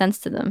complete sense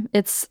to them.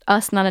 It's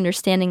us not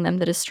understanding them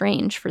that is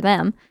strange for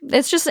them.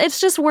 It's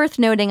just worth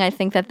noting, I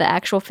think, that the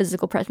actual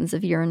physical presence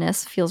of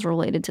Uranus feels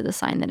related to the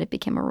sign that it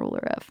became a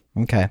ruler of.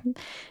 Okay.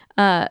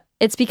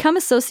 It's become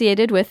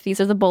associated with,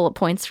 these are the bullet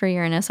points for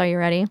Uranus. Are you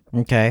ready?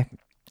 Okay.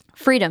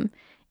 Freedom,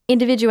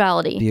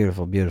 individuality,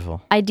 Beautiful,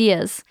 beautiful.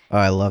 ideas, Oh,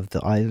 I love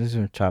these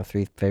are top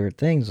 3 favorite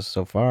things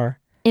so far.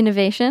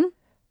 innovation,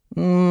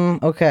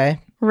 Okay.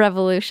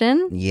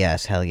 revolution,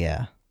 Yes, hell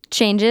yeah.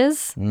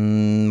 changes,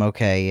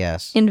 Okay,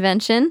 yes.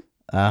 invention,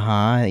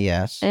 Uh-huh,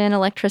 yes. and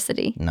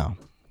electricity. No.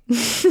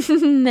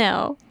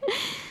 No.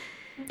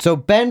 So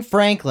Ben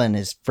Franklin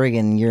is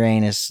friggin'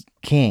 Uranus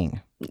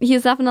king.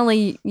 He's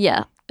definitely,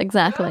 yeah,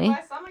 exactly.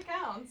 By some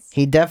accounts.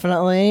 He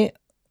definitely...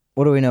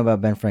 What do we know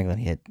about Ben Franklin?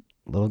 He had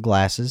little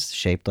glasses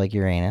shaped like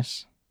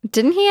Uranus.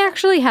 Didn't he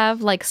actually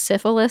have like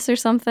syphilis or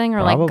something,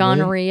 or like Probably.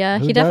 gonorrhea?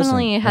 Who he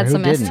definitely doesn't? had Or who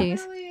some didn't? STs.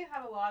 Definitely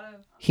had a lot of.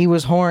 He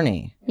was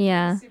horny.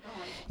 Yeah. Super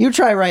horny. You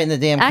try writing the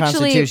damn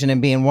Actually- Constitution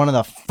and being one of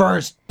the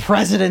first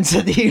presidents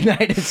of the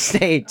United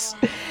States.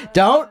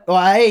 Don't,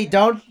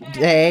 no.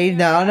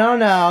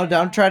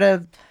 Don't try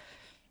to,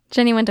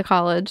 Jenny went to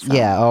college. So.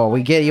 yeah, oh,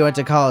 we get you went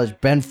to college.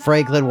 Ben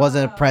Franklin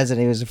wasn't a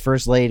president. He was a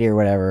first lady or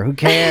whatever. Who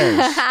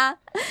cares?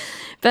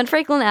 Ben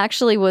Franklin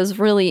actually was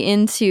really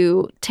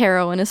into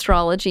tarot and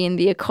astrology and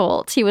the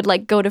occult. He would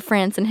like go to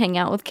France and hang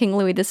out with King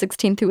Louis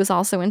XVI, who was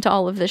also into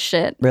all of this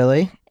shit.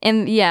 Really?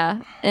 And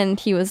yeah, and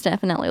he was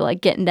definitely like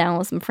getting down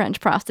with some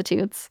French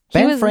prostitutes.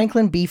 Ben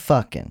Franklin be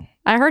fucking.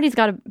 I heard he's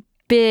got a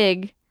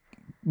big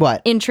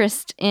What?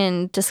 interest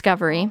in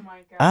discovery. Oh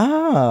my god.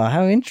 Oh,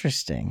 how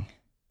interesting.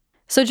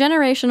 So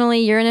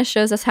generationally, Uranus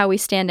shows us how we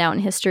stand out in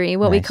history,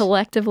 what we Nice.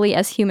 collectively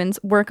as humans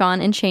work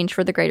on and change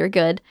for the greater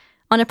good.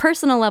 On a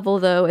personal level,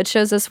 though, it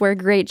shows us where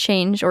great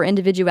change or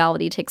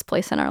individuality takes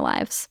place in our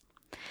lives.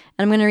 And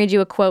I'm going to read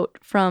you a quote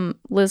from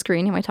Liz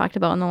Green, who I talked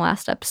about in the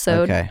last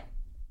episode. Okay.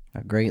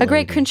 A great A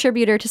great lady.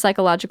 contributor to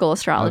psychological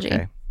astrology.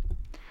 Okay.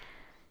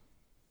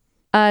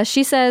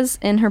 She says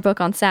in her book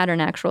on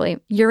Saturn, actually,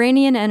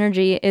 Uranian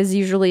energy is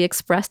usually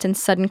expressed in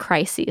sudden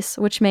crises,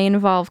 which may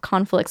involve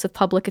conflicts with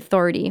public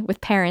authority,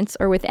 with parents,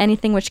 or with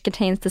anything which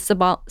contains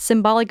the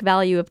symbolic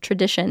value of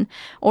tradition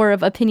or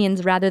of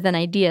opinions rather than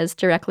ideas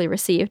directly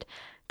received.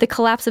 The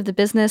collapse of the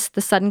business,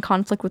 the sudden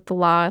conflict with the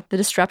law, the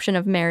disruption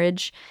of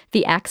marriage,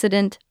 the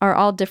accident are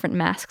all different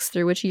masks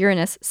through which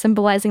Uranus,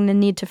 symbolizing the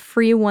need to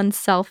free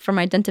oneself from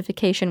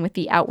identification with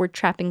the outward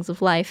trappings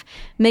of life,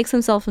 makes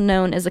himself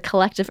known as a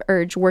collective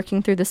urge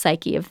working through the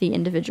psyche of the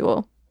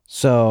individual.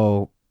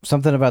 So,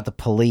 something about the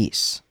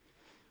police.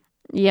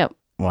 Yep.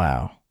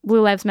 Wow.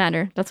 Blue Lives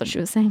Matter. That's what she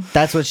was saying.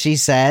 That's what she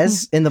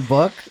says in the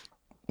book?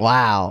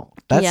 Wow.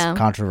 That's Yeah.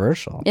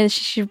 controversial. And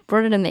she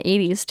wrote it in the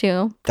 80s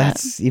too. but-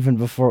 That's even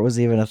before it was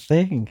even a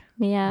thing.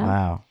 yeah.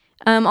 Wow.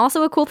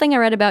 Also, a cool thing I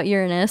read about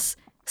Uranus.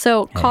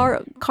 So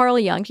Carl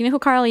Jung. Do you know who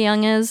Carl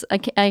Jung is?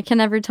 I can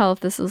never tell if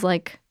this is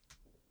like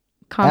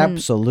common.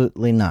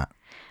 Absolutely not.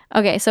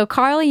 Okay, so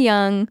Carl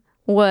Jung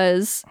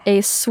was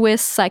a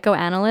Swiss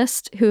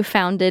psychoanalyst who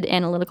founded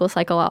analytical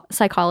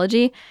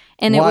psychology,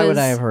 and Why it was would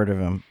I have heard of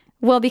him?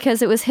 well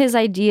because it was his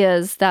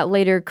ideas that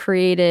later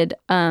created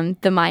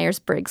the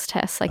Myers-Briggs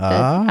test, like the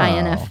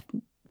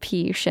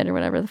INFP shit or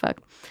whatever the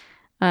fuck,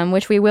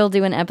 which we will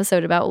do an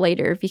episode about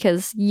later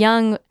because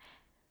Jung.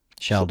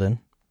 Sheldon.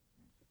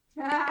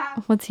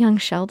 What's Young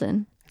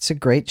Sheldon? It's a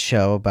great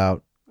show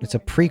about. It's a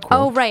prequel.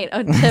 Oh, right.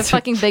 The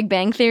fucking Big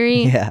Bang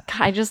Theory. Yeah.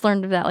 God, I just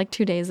learned of that like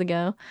 2 days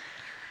ago.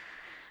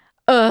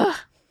 Ugh.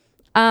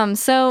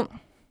 So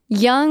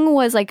Jung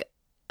was like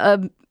a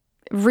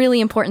really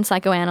important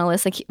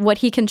psychoanalyst. Like what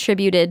he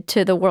contributed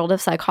to the world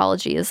of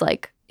psychology is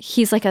like,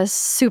 he's like a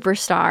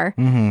superstar.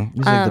 Mm-hmm.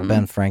 He's like the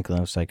Ben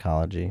Franklin of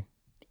psychology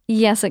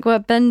Yes, like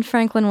what Ben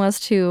Franklin was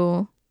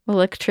to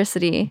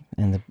electricity.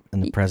 and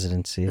the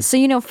presidency. So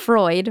you know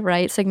Freud,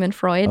 right? Sigmund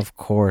Freud. Of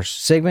course.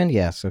 Sigmund?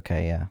 Yes.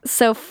 Okay. Yeah.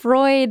 So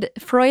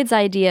Freud's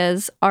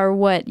ideas are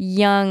what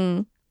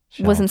Jung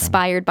was Sheldon.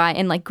 inspired by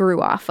and like grew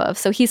off of.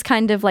 So he's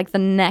kind of like the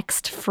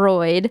next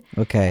Freud.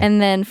 Okay.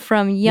 And then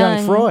from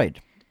Young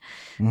Freud.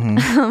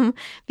 Mhm.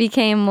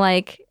 became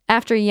like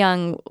after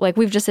Jung, like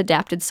we've just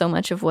adapted so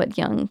much of what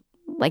Jung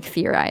like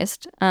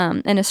theorized.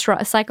 And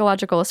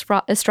psychological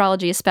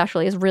astrology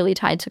especially is really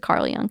tied to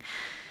Carl Jung.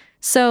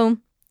 So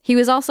he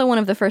was also one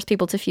of the first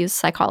people to fuse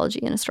psychology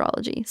and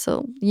astrology.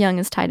 So Jung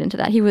is tied into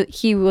that.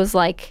 He was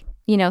like,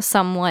 you know,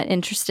 somewhat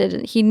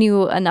interested. He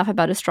knew enough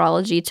about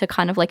astrology to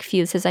kind of like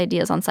fuse his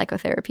ideas on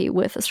psychotherapy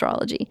with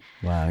astrology.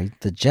 Wow. He's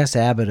the Jess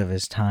Abbott of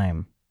his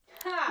time.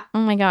 Oh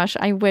my gosh,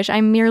 I wish.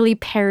 I'm merely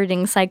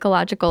parroting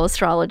psychological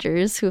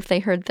astrologers who, if they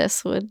heard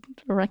this, would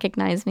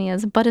recognize me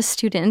as but a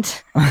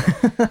student.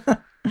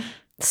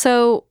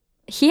 So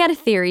he had a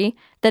theory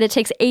that it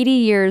takes 80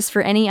 years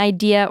for any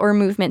idea or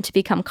movement to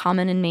become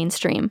common and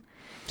mainstream.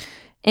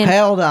 And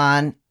Hold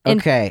on.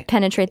 Okay.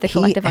 penetrate the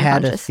collective he had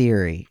a unconscious.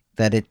 theory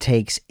that it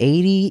takes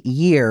 80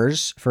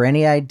 years for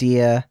any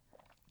idea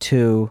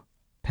to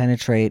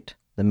penetrate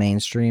the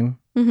mainstream.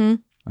 hmm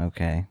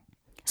Okay.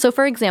 So,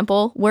 for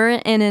example, we're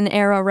in an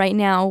era right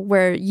now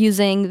where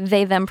using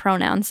they, them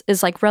pronouns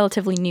is like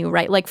relatively new,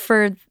 right? Like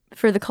for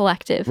the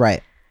collective.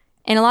 Right.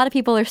 And a lot of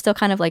people are still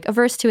kind of like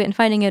averse to it and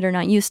fighting it or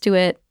not used to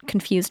it,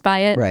 confused by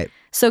it. Right.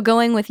 So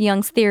going with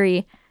Jung's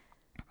theory,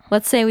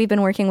 let's say we've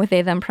been working with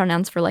they, them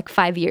pronouns for like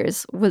 5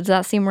 years. Does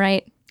that seem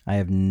right? I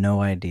have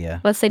no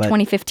idea. Let's say But-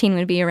 2015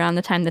 would be around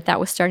the time that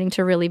was starting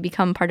to really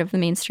become part of the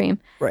mainstream.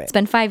 Right. It's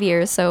been 5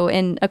 years. So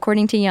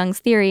according to Jung's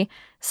theory,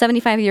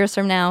 75 years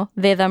from now,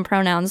 they, them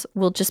pronouns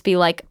will just be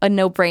like a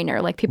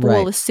no-brainer. Like people will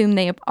Right. assume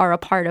they are a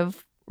part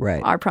of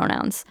Right. our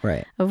pronouns,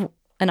 Right. of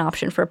an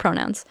option for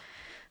pronouns.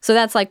 So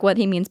that's like what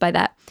he means by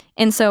that.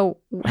 And so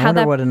I how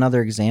wonder that what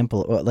another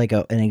example, like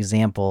an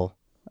example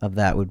of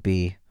that would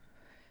be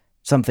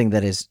something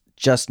that has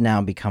just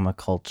now become a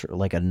culture,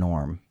 like a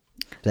norm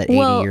that 80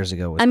 Well, years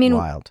ago was I mean,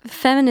 wild.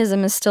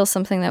 feminism is still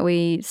something that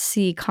we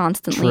see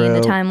constantly in the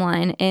True.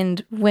 timeline.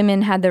 And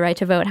women had the right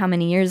to vote how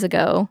many years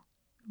ago?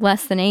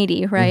 Less than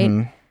 80, right?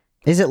 Mhm.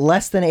 Is it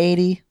less than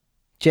 80,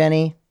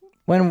 Jenny?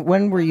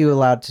 When were you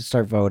allowed to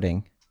start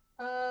voting?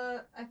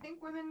 I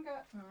think women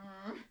got.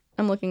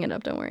 I'm looking it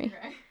up, don't worry.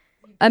 Okay.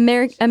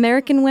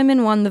 American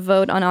women won the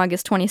vote on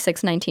August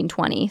 26,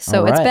 1920. So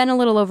All it's right. been a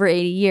little over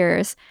 80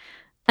 years.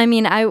 I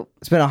mean,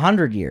 It's been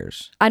 100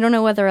 years. I don't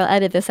know whether I'll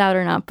edit this out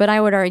or not, but I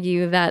would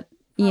argue that,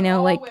 Not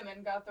all like,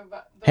 women got the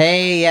right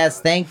Hey, to yes,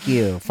 vote. thank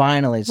you.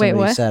 Finally, somebody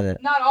what? said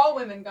it. Not all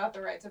women got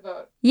the right to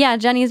vote. yeah,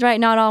 Jenny's right.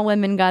 Not all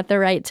women got the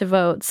right to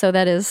vote. So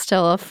that is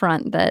still a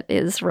front that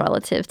is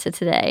relative to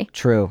today.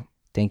 True.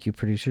 Thank you,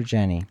 producer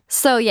Jenny.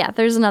 So yeah,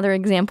 there's another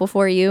example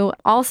for you.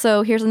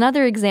 Also, here's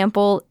another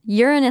example.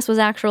 Uranus was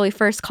actually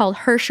first called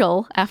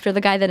Herschel after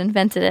the guy that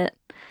invented it.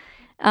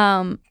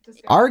 Discovered.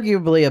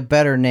 Arguably a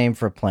better name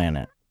for a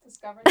planet.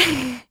 Discovered.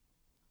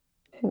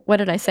 What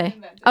did I say?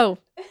 Invented. Oh,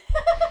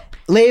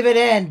 Leave it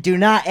in. Do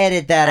not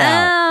edit that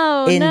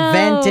out. oh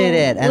Invented no.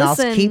 it. And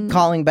Listen, I'll keep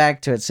calling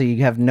back to it so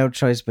you have no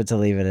choice but to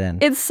leave it in.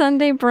 It's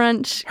Sunday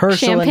brunch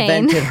Herschel champagne.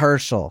 invented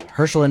Herschel.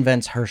 Herschel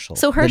invents Herschel.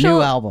 So the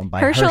new album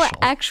by Herschel.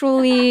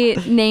 actually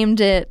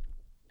named it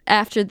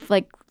after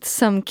like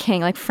some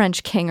king, like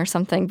French king or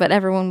something, but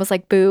everyone was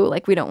like, boo,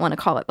 like we don't want to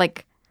call it,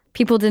 like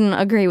people didn't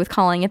agree with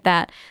calling it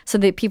that. So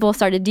the people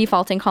started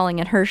defaulting calling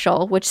it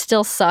Herschel, which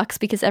still sucks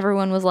because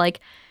everyone was like,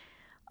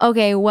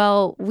 okay,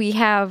 well, we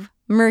have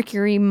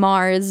Mercury,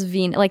 Mars,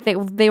 Venus. Like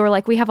they were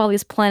like, we have all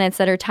these planets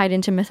that are tied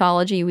into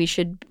mythology. We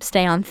should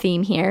stay on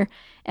theme here.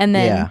 And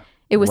then Yeah,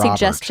 it was Robert.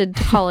 suggested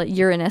to call it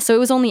Uranus. So it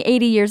was only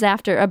 80 years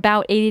after,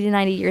 about 80 to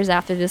 90 years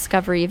after the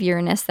discovery of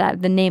Uranus,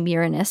 that the name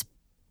Uranus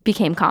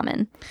became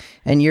common.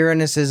 And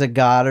Uranus is a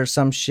god or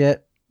some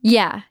shit.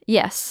 Yeah,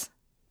 yes.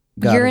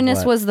 God of Uranus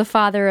what? was the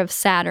father of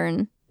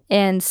Saturn,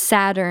 and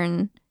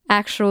Saturn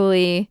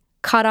actually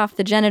cut off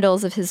the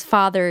genitals of his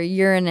father,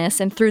 Uranus,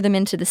 and threw them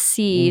into the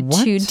sea to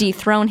What?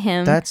 dethrone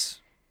him. That's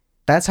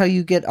how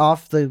you get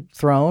off the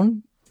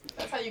throne?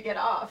 That's how you get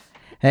off.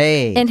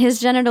 Hey. And his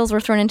genitals were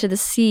thrown into the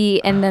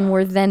sea and then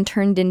were then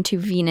turned into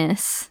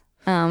Venus,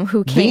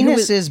 who came.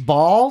 Venus is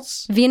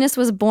balls? Venus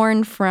was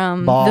born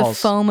from the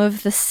Balls. foam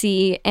of the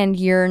sea and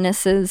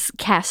Uranus's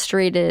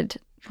castrated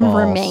Balls.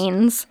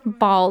 remains.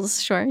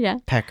 Balls, sure, yeah.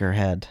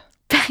 Peckerhead.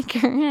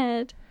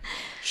 Peckerhead.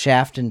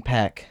 Shaft and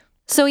peck.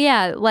 So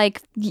yeah,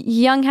 like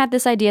Jung had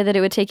this idea that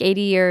it would take 80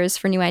 years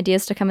for new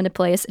ideas to come into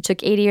place. It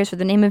took 80 years for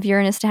the name of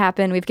Uranus to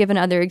happen. We've given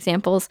other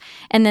examples.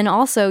 And then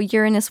also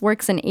Uranus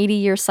works in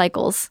 80-year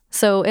cycles.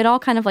 So it all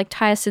kind of like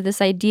ties to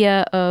this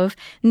idea of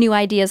new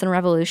ideas and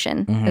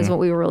revolution is what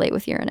we relate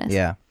with Uranus.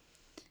 Yeah.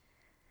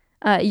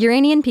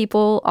 Uranian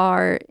people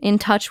are in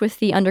touch with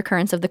the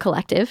undercurrents of the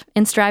collective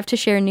and strive to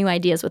share new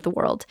ideas with the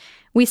world.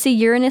 We see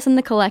Uranus in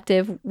the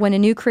collective when a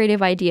new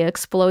creative idea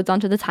explodes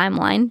onto the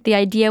timeline. The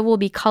idea will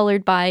be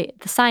colored by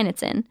the sign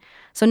it's in.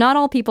 So not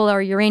all people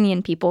are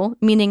Uranian people,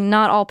 meaning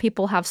not all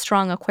people have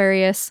strong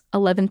Aquarius,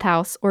 11th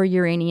house, or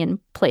Uranian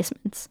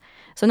placements.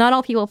 So not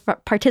all people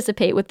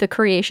participate with the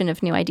creation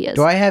of new ideas.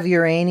 Do I have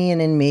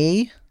Uranian in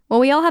me? Well,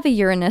 we all have a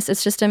Uranus.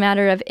 It's just a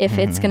matter of if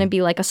it's going to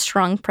be like a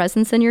strong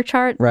presence in your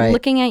chart. Right.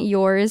 Looking at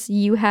yours,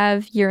 you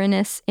have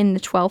Uranus in the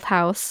 12th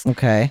house.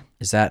 Okay.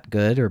 Is that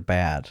good or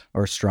bad?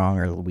 Or strong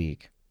or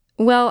weak?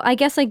 Well, I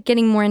guess like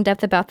getting more in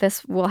depth about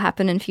this will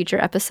happen in future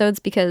episodes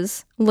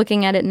because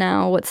looking at it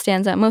now, what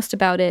stands out most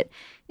about it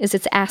is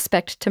its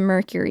aspect to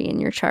Mercury in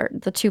your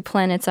chart. The two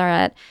planets are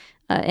at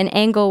an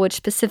angle which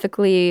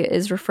specifically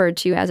is referred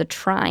to as a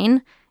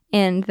trine,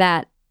 and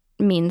that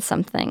means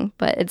something,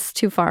 but it's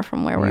too far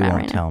from where we're You at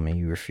won't right now. tell me.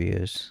 You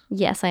refuse.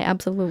 Yes, I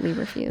absolutely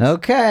refuse.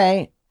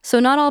 Okay. So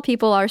not all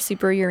people are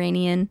super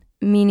Uranian,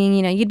 meaning,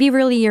 you know, you'd be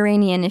really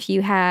Uranian if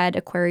you had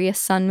Aquarius,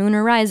 Sun, Moon,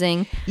 or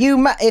Rising.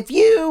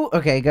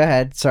 Okay, go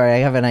ahead. Sorry, I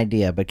have an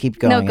idea, but keep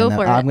going. No, go and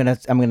for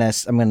it.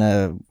 I'm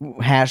gonna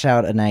hash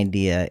out an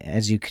idea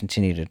as you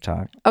continue to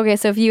talk. Okay,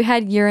 so if you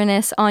had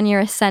Uranus on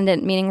your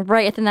ascendant, meaning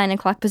right at the 9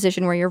 o'clock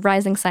position where your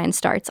rising sign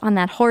starts, on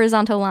that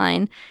horizontal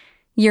line,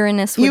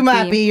 Uranus would You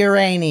might be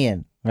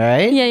Uranian,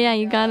 right? Yeah,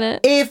 you got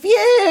it. If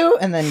you,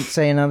 and then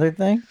say another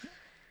thing.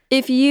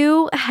 If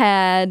you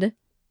had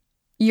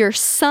your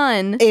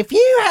sun If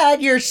you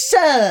had your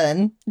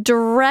sun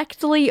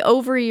directly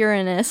over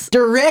Uranus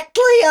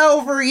directly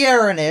over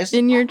Uranus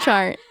in your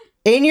chart,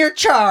 in your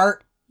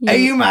chart, you-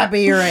 you might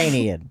be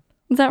Uranian.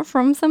 is that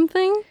from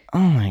something? Oh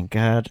my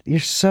God, you're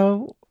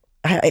so.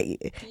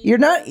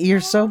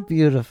 You're so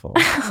beautiful.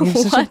 You're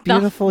such a What the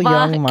beautiful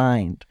young fuck?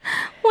 mind.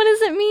 What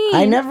does it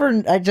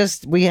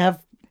mean? We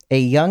have a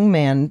young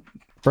man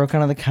broke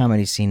onto the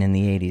comedy scene in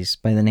the 80s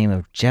by the name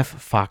of Jeff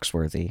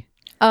Foxworthy.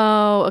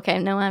 Oh, okay.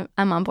 No,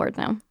 I'm on board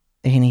now.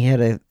 And he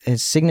had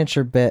his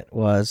signature bit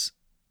was,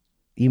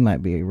 "You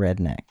might be a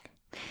redneck."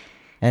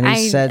 And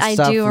he said I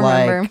stuff do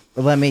like, remember.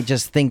 let me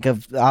just think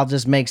of, I'll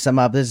just make some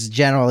up. This is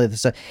generally the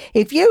stuff.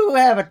 If you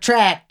have a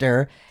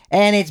tractor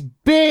and it's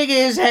big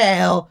as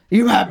hell,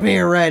 you might be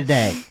a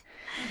redneck.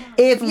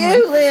 If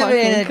you live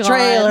in a fucking God.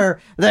 trailer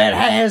that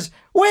has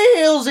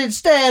wheels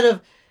instead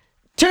of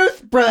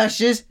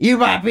toothbrushes, you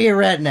might be a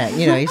redneck.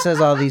 You know, he says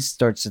all these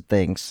sorts of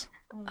things.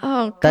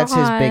 Oh, God. That's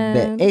his big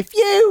bit. If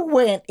you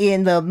went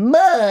in the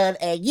mud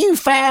and you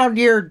found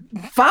your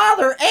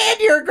father and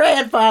your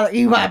grandfather,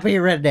 you might be a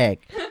redneck.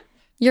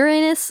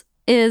 Uranus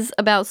is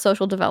about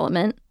social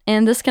development,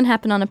 and this can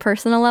happen on a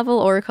personal level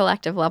or a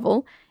collective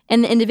level.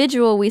 In the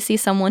individual, we see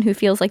someone who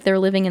feels like they're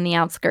living in the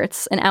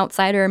outskirts, an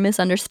outsider or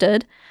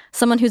misunderstood,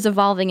 someone who's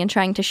evolving and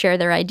trying to share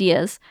their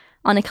ideas.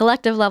 On a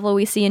collective level,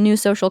 we see a new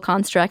social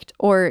construct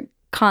or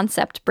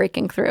concept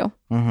breaking through.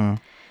 Mm-hmm.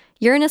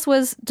 Uranus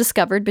was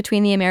discovered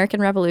between the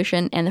American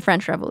Revolution and the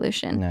French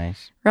Revolution.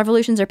 Nice.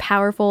 Revolutions are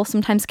powerful,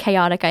 sometimes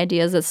chaotic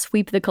ideas that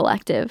sweep the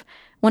collective.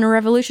 When a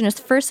revolution is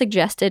first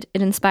suggested,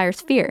 it inspires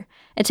fear.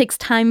 It takes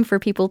time for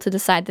people to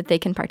decide that they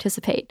can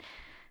participate.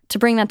 To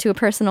bring that to a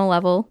personal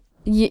level,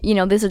 you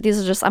know, these are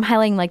just, I'm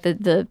highlighting like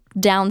the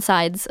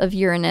downsides of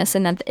Uranus,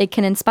 and that it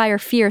can inspire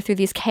fear through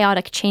these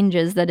chaotic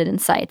changes that it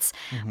incites.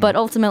 Mm-hmm. But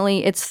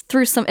ultimately, it's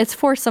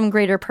for some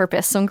greater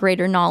purpose, some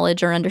greater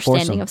knowledge or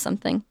understanding Foursome. of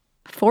something.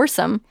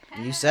 Foursome.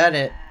 You said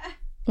it.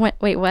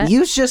 Wait, what?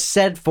 You just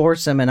said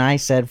foursome, and I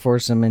said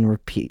foursome in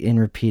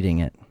repeating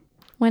it.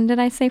 When did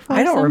I say foursome?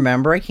 I don't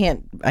remember. I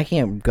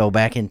can't go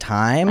back in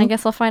time. I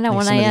guess I'll find out Like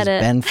when some I of these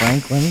edit. Ben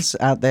Franklins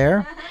out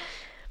there.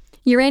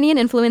 Uranian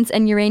influence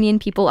and Uranian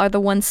people are the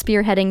ones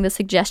spearheading the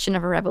suggestion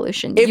of a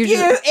revolution. If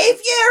you're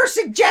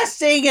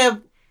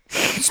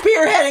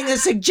spearheading the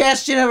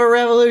suggestion of a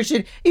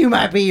revolution, you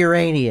might be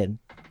Uranian.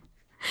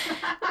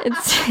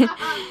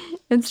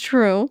 It's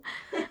true.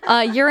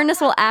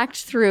 Uranus will act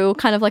through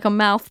kind of like a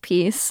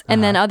mouthpiece,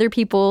 and then other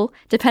people,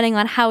 depending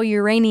on how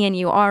Uranian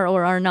you are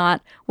or are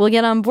not, will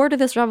get on board with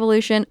this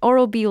revolution, or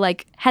will be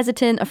like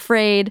hesitant,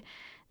 afraid,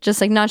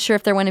 just like not sure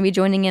if they're going to be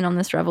joining in on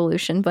this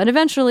revolution. But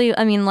eventually,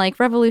 I mean, like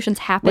revolutions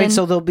happen. Wait,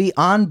 so they'll be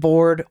on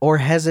board or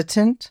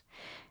hesitant?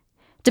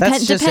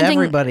 That's just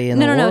everybody in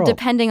the world. No,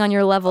 depending on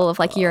your level of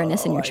like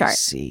Uranus in your chart. I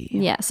see.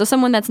 Yeah, so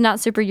someone that's not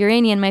super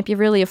Uranian might be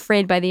really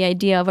afraid by the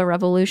idea of a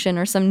revolution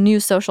or some new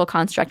social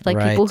construct, like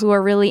people who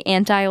are really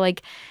anti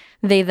like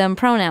they them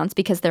pronouns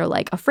because they're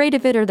like afraid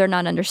of it or they're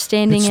not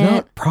understanding it. It's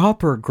not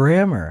proper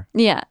grammar.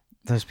 Yeah.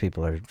 Those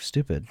people are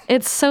stupid.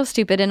 It's so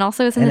stupid, and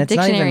also it's in the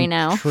dictionary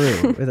now.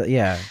 True.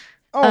 Yeah.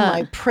 Oh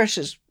my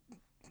precious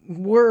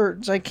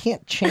words! I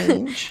can't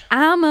change.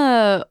 I'm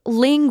a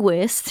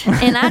linguist,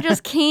 and I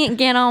just can't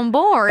get on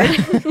board.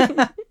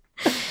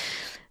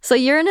 So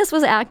Uranus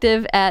was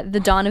active at the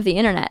dawn of the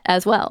internet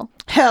as well.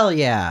 Hell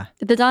yeah!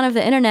 The dawn of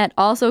the internet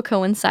also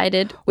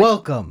coincided with...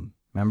 Welcome.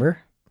 Remember?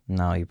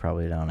 No, you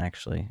probably don't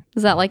actually.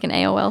 Is that like an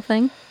AOL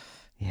thing?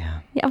 Yeah.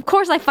 Yeah, of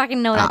course I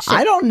fucking know that shit.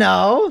 I don't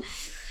know.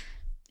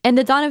 And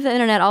the dawn of the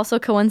internet also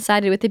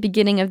coincided with the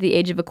beginning of the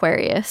Age of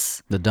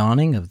Aquarius. The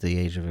dawning of the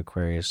Age of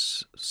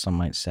Aquarius, some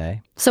might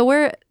say.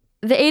 So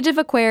the Age of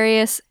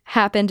Aquarius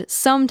happened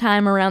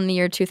sometime around the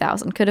year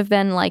 2000. Could have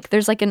been like,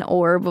 there's like an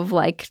orb of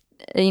like,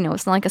 you know,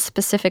 it's not like a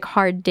specific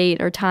hard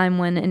date or time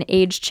when an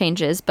age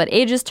changes, but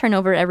ages turn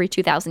over every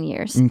 2,000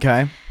 years.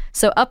 Okay.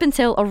 So up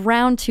until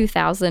around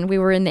 2000, we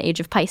were in the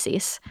Age of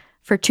Pisces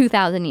for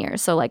 2,000 years.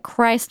 So like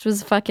Christ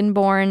was fucking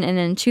born, and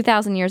then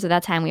 2,000 years at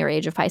that time we were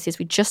Age of Pisces.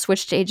 We just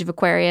switched to Age of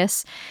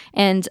Aquarius.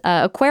 And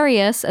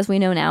Aquarius, as we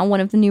know now, one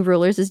of the new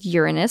rulers is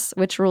Uranus,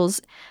 which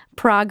rules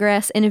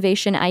progress,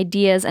 innovation,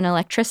 ideas, and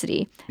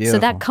electricity. Beautiful. So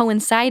that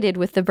coincided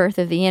with the birth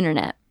of the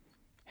internet.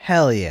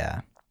 Hell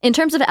yeah. In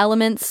terms of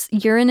elements,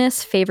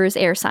 Uranus favors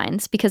air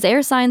signs because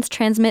air signs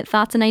transmit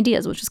thoughts and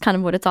ideas, which is kind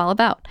of what it's all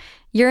about.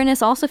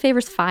 Uranus also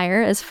favors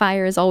fire, as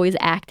fire is always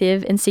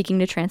active and seeking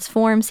to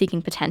transform,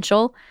 seeking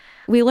potential.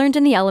 We learned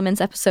in the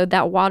Elements episode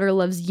that water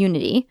loves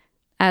unity,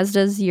 as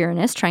does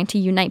Uranus, trying to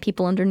unite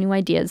people under new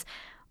ideas.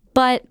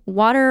 But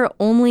water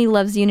only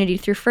loves unity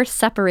through first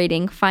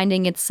separating,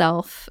 finding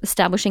itself,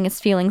 establishing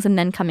its feelings, and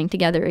then coming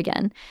together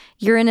again.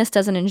 Uranus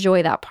doesn't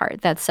enjoy that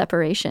part, that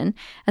separation,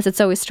 as it's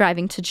always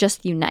striving to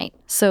just unite.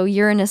 So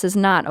Uranus is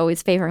not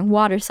always favoring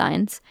water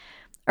signs.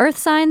 Earth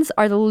signs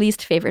are the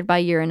least favored by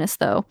Uranus,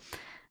 though,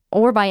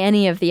 or by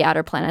any of the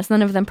outer planets.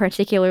 None of them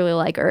particularly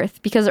like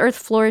Earth, because Earth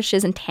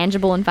flourishes in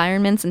tangible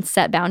environments and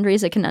set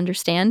boundaries it can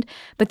understand.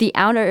 But the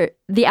outer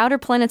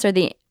planets are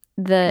the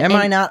Am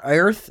I not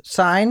Earth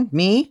sign?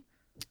 Me?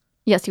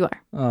 Yes, you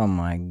are. Oh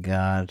my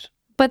God.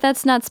 But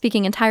that's not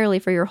speaking entirely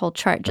for your whole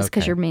chart, just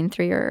because Okay. your main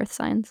three are Earth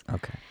signs.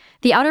 Okay.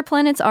 The outer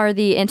planets are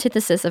the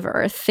antithesis of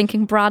Earth,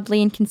 thinking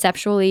broadly and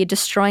conceptually,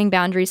 destroying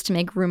boundaries to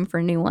make room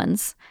for new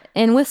ones.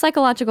 And with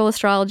psychological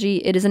astrology,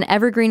 it is an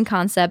evergreen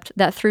concept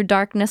that through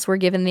darkness we're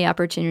given the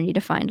opportunity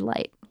to find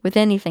light, with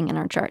anything in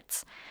our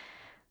charts.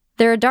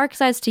 There are dark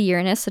sides to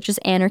Uranus, such as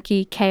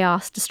anarchy,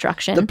 chaos,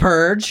 destruction. The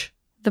Purge.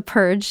 The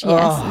Purge,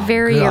 yes. Oh,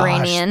 very gosh.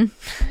 Uranian.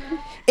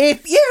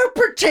 If you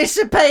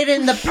participate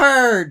in the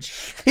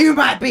Purge, you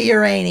might be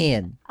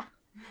Uranian.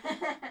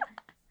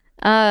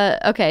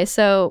 Okay,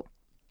 so...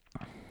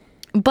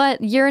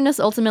 But Uranus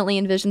ultimately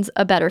envisions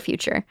a better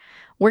future.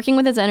 Working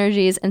with its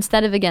energies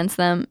instead of against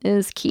them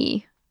is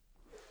key.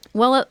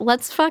 Well,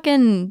 let's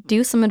fucking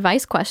do some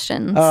advice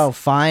questions. Oh,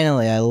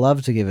 finally. I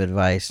love to give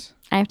advice.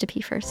 I have to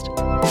pee first.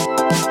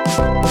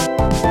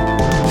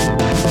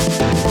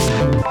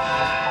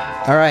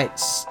 All right.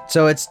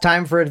 So it's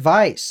time for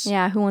advice.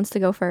 Yeah, who wants to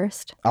go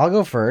first? I'll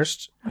go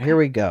first. Okay. Here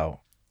we go.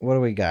 What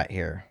do we got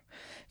here?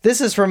 This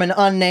is from an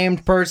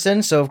unnamed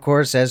person. So, of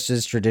course, as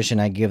is tradition,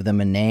 I give them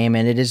a name.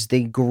 And it is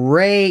the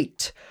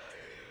great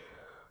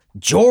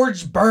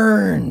George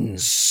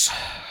Burns.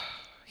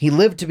 He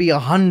lived to be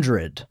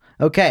 100.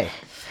 Okay.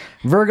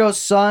 Virgo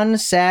sun,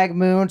 Sag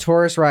moon,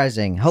 Taurus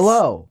rising.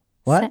 Hello.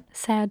 What?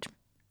 Sag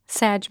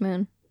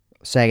moon.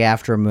 Sag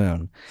after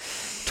moon.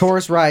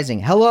 Taurus rising.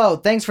 Hello.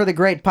 Thanks for the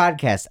great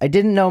podcast. I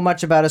didn't know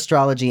much about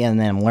astrology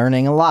and I'm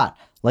learning a lot.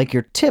 Like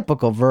your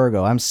typical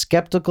Virgo, I'm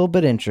skeptical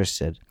but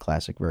interested.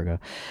 Classic Virgo.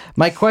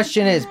 My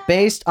question is,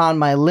 based on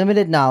my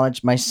limited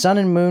knowledge, my sun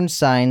and moon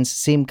signs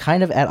seem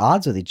kind of at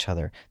odds with each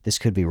other. This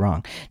could be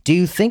wrong. Do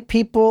you think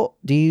people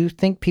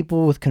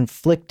with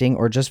conflicting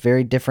or just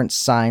very different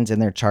signs in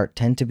their chart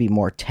tend to be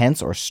more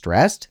tense or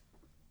stressed?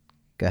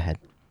 Go ahead.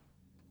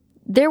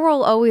 There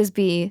will always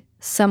be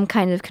some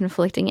kind of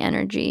conflicting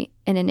energy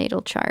in a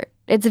natal chart.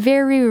 It's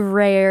very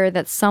rare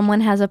that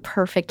someone has a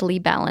perfectly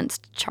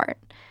balanced chart.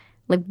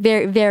 Like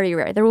very, very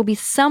rare. There will be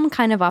some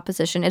kind of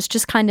opposition. It's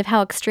just kind of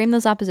how extreme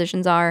those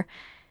oppositions are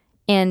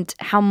and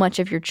how much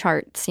of your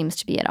chart seems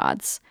to be at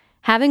odds.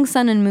 Having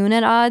sun and moon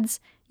at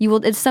odds,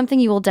 it's something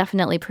you will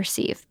definitely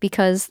perceive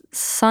because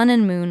sun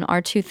and moon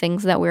are two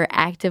things that we're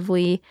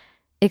actively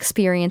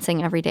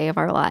experiencing every day of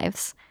our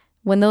lives.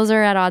 When those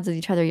are at odds with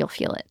each other, you'll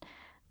feel it.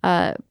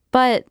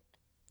 But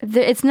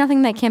it's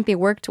nothing that can't be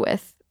worked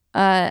with.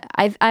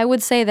 I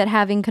would say that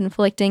having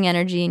conflicting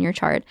energy in your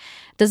chart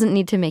doesn't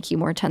need to make you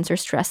more tense or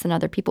stressed than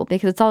other people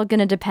because it's all going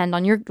to depend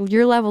on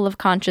your level of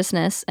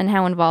consciousness and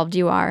how involved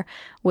you are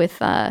with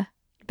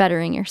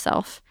bettering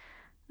yourself.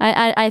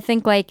 I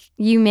think like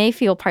you may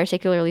feel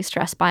particularly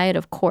stressed by it,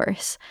 of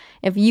course.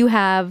 If you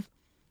have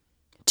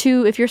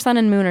if your sun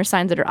and moon are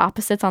signs that are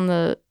opposites on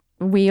the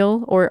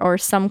wheel or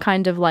some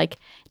kind of like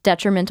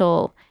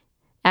detrimental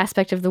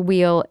aspect of the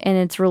wheel, and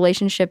its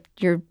relationship,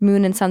 your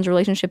moon and sun's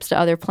relationships to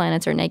other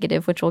planets are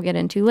negative, which we'll get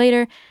into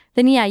later,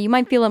 then yeah, you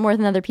might feel it more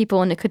than other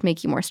people and it could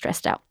make you more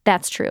stressed out.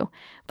 That's true.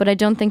 But I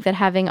don't think that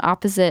having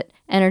opposite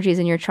energies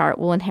in your chart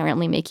will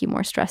inherently make you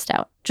more stressed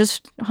out.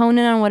 Just hone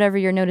in on whatever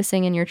you're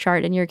noticing in your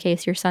chart, in your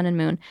case, your sun and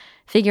moon.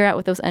 Figure out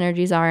what those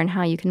energies are and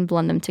how you can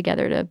blend them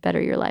together to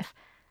better your life.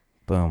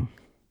 Boom.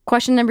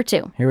 Question number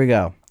 2. Here we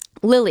go.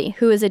 Lily,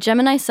 who is a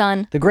Gemini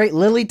sun. The great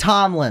Lily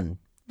Tomlin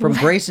from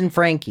Grace and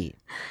Frankie.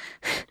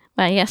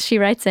 Well, yes, she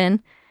writes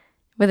in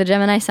with a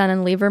Gemini sun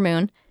and Libra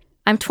moon.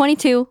 I'm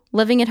 22,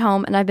 living at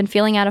home, and I've been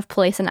feeling out of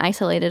place and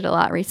isolated a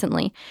lot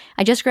recently.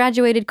 I just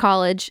graduated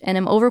college and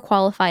am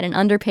overqualified and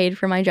underpaid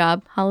for my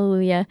job,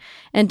 hallelujah,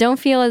 and don't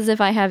feel as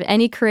if I have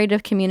any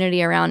creative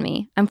community around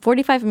me. I'm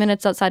 45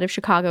 minutes outside of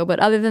Chicago, but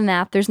other than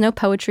that, there's no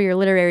poetry or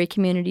literary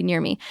community near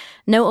me.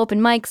 No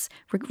open mics,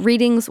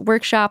 readings,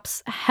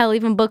 workshops, hell,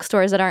 even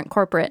bookstores that aren't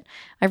corporate.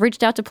 I've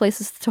reached out to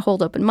places to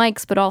hold open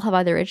mics, but all have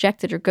either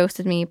rejected or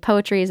ghosted me.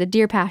 Poetry is a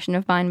dear passion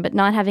of mine, but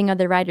not having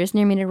other writers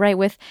near me to write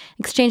with,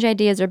 exchange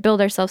ideas, or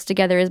build ourselves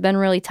together has been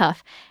really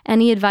tough.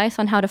 Any advice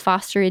on how to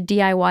foster a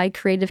DIY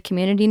creative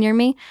community near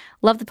me?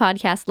 Love the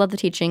podcast, love the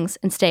teachings,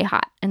 and stay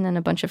hot. And then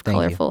a bunch of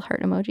colorful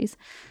heart emojis.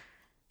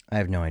 I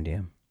have no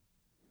idea.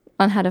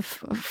 On how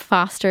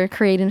to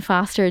create and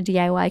foster a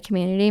DIY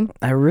community.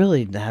 I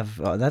really have.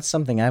 That's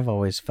something I've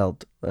always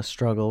felt a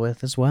struggle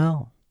with as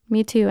well.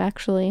 Me too,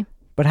 actually.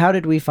 But how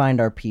did we find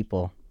our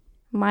people?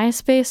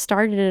 MySpace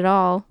started it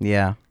all.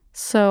 Yeah.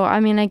 So, I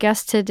mean, I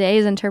guess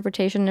today's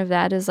interpretation of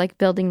that is like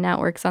building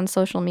networks on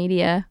social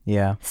media.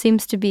 Yeah.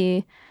 Seems to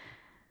be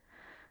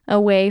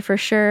a way for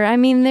sure. I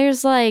mean,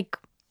 there's like,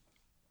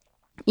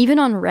 even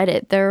on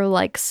Reddit, there are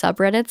like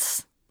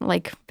subreddits,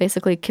 like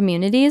basically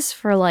communities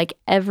for like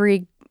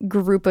every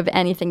group of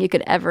anything you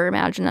could ever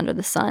imagine under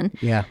the sun.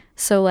 Yeah.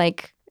 So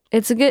like,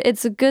 it's a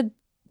good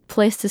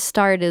place to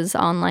start is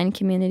online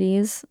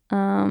communities.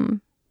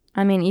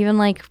 I mean, even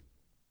like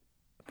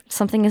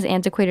something as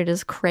antiquated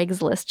as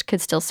Craigslist could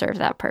still serve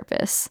that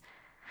purpose.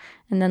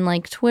 And then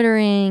like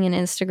Twittering and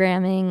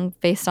Instagramming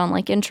based on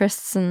like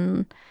interests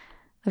and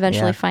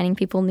eventually finding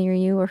people near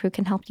you or who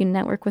can help you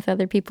network with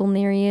other people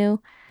near you.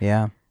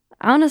 Yeah.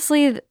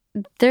 Honestly,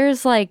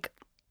 there's like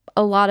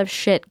a lot of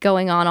shit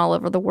going on all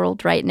over the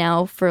world right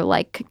now for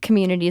like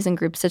communities and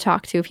groups to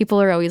talk to.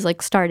 People are always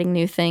like starting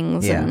new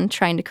things and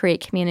trying to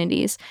create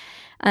communities.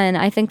 And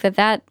I think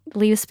that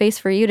leaves space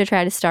for you to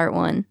try to start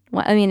one.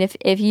 I mean,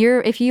 if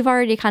you've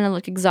already kind of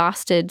like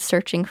exhausted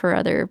searching for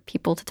other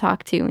people to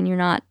talk to and you're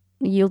not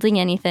yielding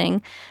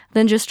anything,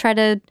 then just try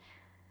to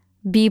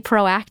be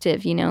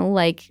proactive, you know,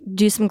 like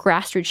do some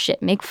grassroots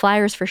shit, make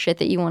flyers for shit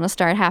that you want to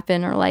start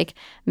happen, or like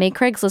make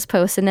Craigslist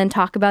posts and then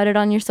talk about it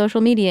on your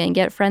social media and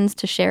get friends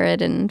to share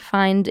it and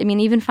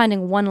even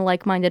finding one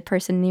like-minded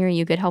person near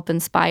you could help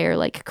inspire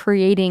like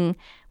creating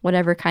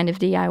whatever kind of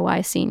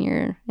DIY scene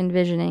you're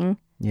envisioning.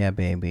 Yeah,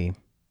 baby.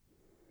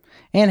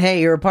 And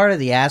hey, you're a part of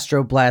the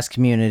Astroblast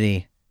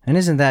community. And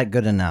isn't that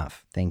good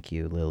enough? Thank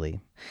you, Lily.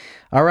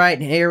 All right,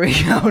 here we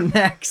go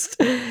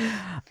next.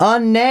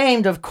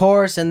 Unnamed, of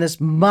course, and this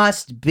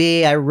must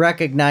be, I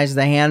recognize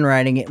the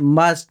handwriting, it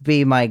must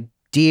be my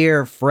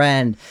dear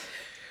friend,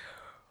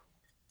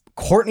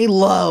 Courtney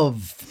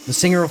Love, the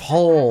singer of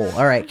Hole.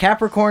 All right,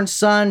 Capricorn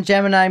Sun,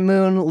 Gemini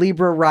Moon,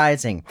 Libra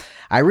Rising.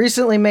 I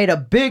recently made a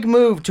big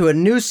move to a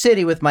new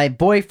city with my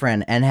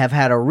boyfriend and have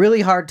had a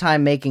really hard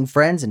time making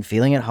friends and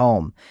feeling at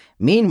home.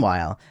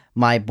 Meanwhile,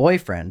 my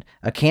boyfriend,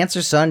 a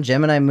Cancer Sun,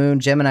 Gemini Moon,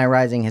 Gemini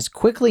Rising, has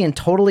quickly and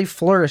totally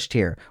flourished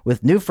here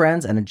with new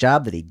friends and a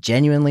job that he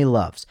genuinely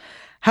loves.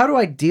 How do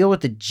I deal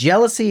with the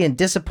jealousy and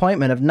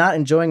disappointment of not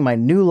enjoying my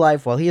new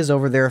life while he is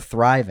over there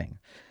thriving?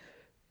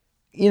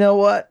 You know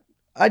what?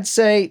 I'd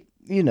say,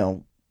 you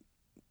know,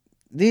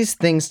 these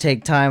things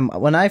take time.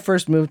 When I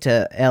first moved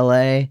to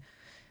LA,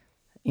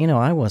 you know,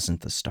 I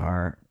wasn't the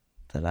star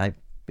that I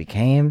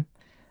became.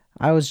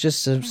 I was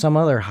just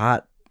another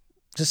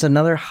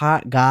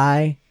hot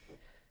guy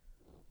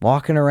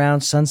walking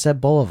around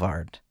Sunset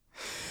Boulevard.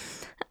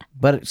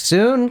 But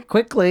soon,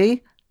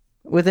 quickly,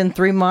 within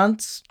 3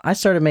 months, I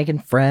started making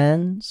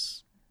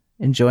friends,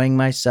 enjoying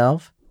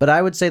myself. But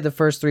I would say the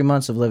first 3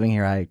 months of living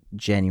here, I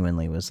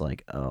genuinely was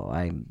like,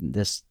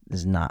 this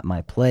is not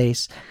my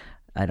place.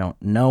 I don't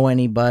know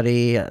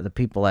anybody. The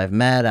people I've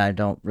met, I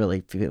don't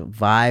really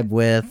vibe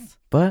with.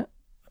 But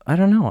I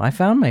don't know. I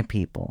found my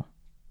people.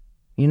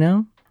 You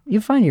know?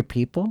 You find your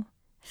people.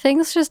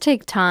 Things just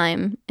take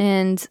time.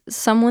 And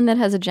someone that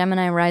has a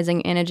Gemini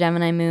rising and a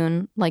Gemini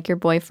moon, like your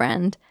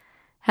boyfriend,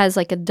 has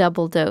like a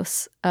double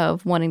dose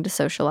of wanting to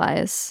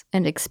socialize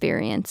and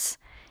experience.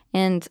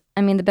 And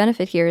I mean, the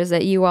benefit here is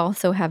that you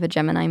also have a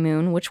Gemini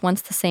moon, which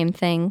wants the same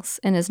things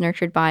and is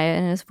nurtured by it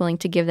and is willing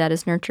to give that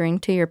as nurturing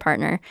to your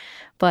partner.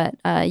 But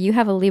you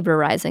have a Libra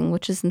rising,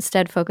 which is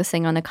instead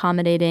focusing on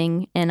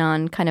accommodating and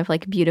on kind of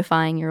like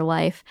beautifying your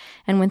life.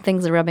 And when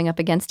things are rubbing up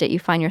against it, you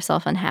find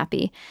yourself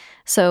unhappy.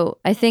 So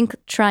I think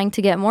trying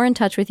to get more in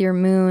touch with your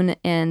moon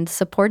and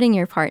supporting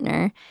your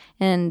partner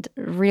and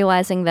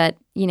realizing that,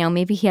 you know,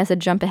 maybe he has a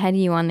jump ahead of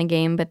you on the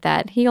game, but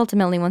that he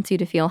ultimately wants you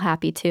to feel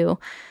happy too.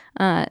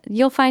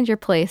 You'll find your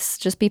place.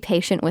 Just be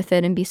patient with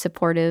it and be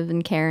supportive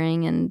and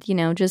caring and, you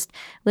know, just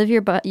live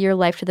your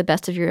life to the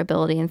best of your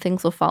ability and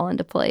things will fall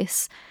into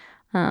place.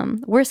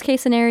 Worst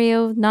case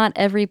scenario, not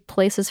every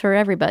place is for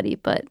everybody,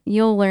 but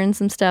you'll learn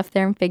some stuff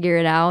there and figure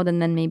it out.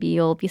 And then maybe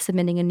you'll be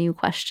submitting a new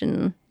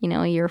question, you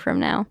know, a year from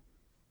now.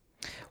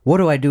 What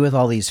do I do with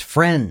all these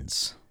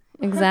friends?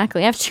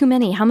 Exactly. I have too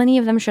many. How many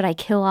of them should I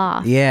kill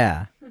off?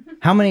 Yeah.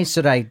 How many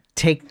should I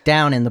take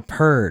down in the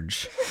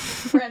purge?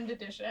 Friend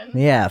edition.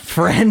 Yeah,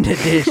 friend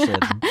edition.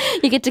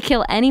 You get to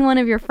kill any one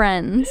of your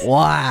friends.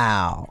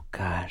 Wow.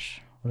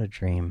 Gosh, what a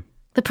dream.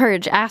 The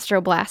Purge,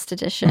 Astroblast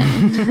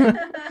edition.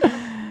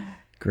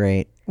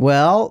 Great.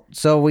 Well,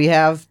 so we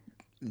have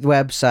the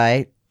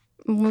website.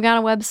 We've got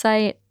a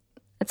website.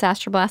 It's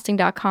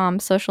astroblasting.com.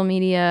 Social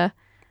media,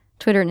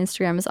 Twitter and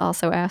Instagram is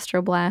also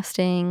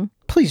astroblasting.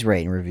 Please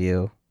rate and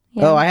review.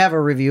 Yeah. Oh, I have a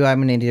review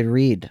I'm going to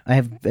read. I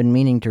have been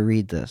meaning to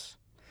read this.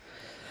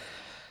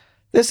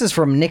 This is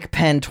from Nick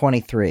Penn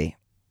 23.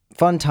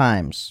 Fun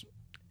times.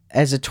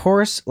 As a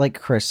Taurus like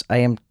Chris,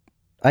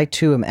 I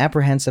too am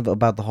apprehensive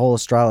about the whole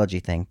astrology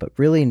thing, but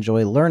really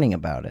enjoy learning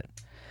about it.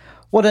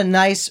 What a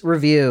nice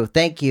review.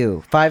 Thank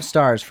you. 5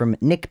 stars from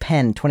Nick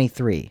Penn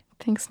 23.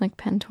 Thanks, Nick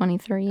Penn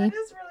 23. That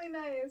is really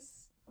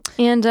nice.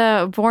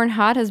 And Born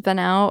Hot has been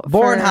out.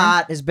 Born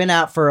Hot has been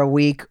out for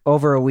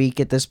over a week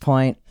at this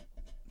point.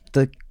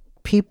 The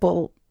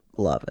people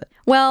love it.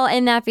 Well,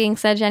 and that being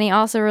said, Jenny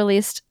also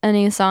released a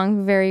new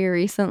song very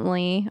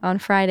recently on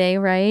Friday,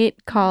 right?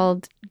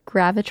 Called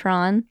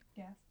Gravitron.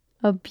 Yes.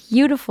 A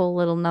beautiful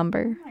little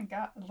number. Oh my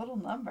god, a little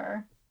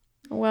number.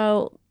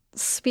 Well,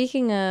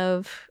 speaking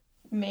of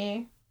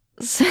Me.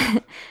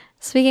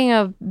 speaking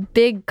of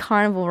big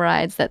carnival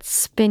rides that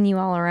spin you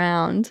all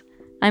around,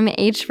 I'm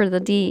H for the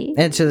D.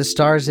 And to the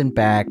stars and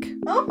back.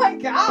 Oh my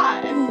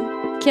god.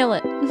 Kill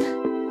it.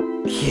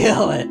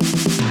 Kill it.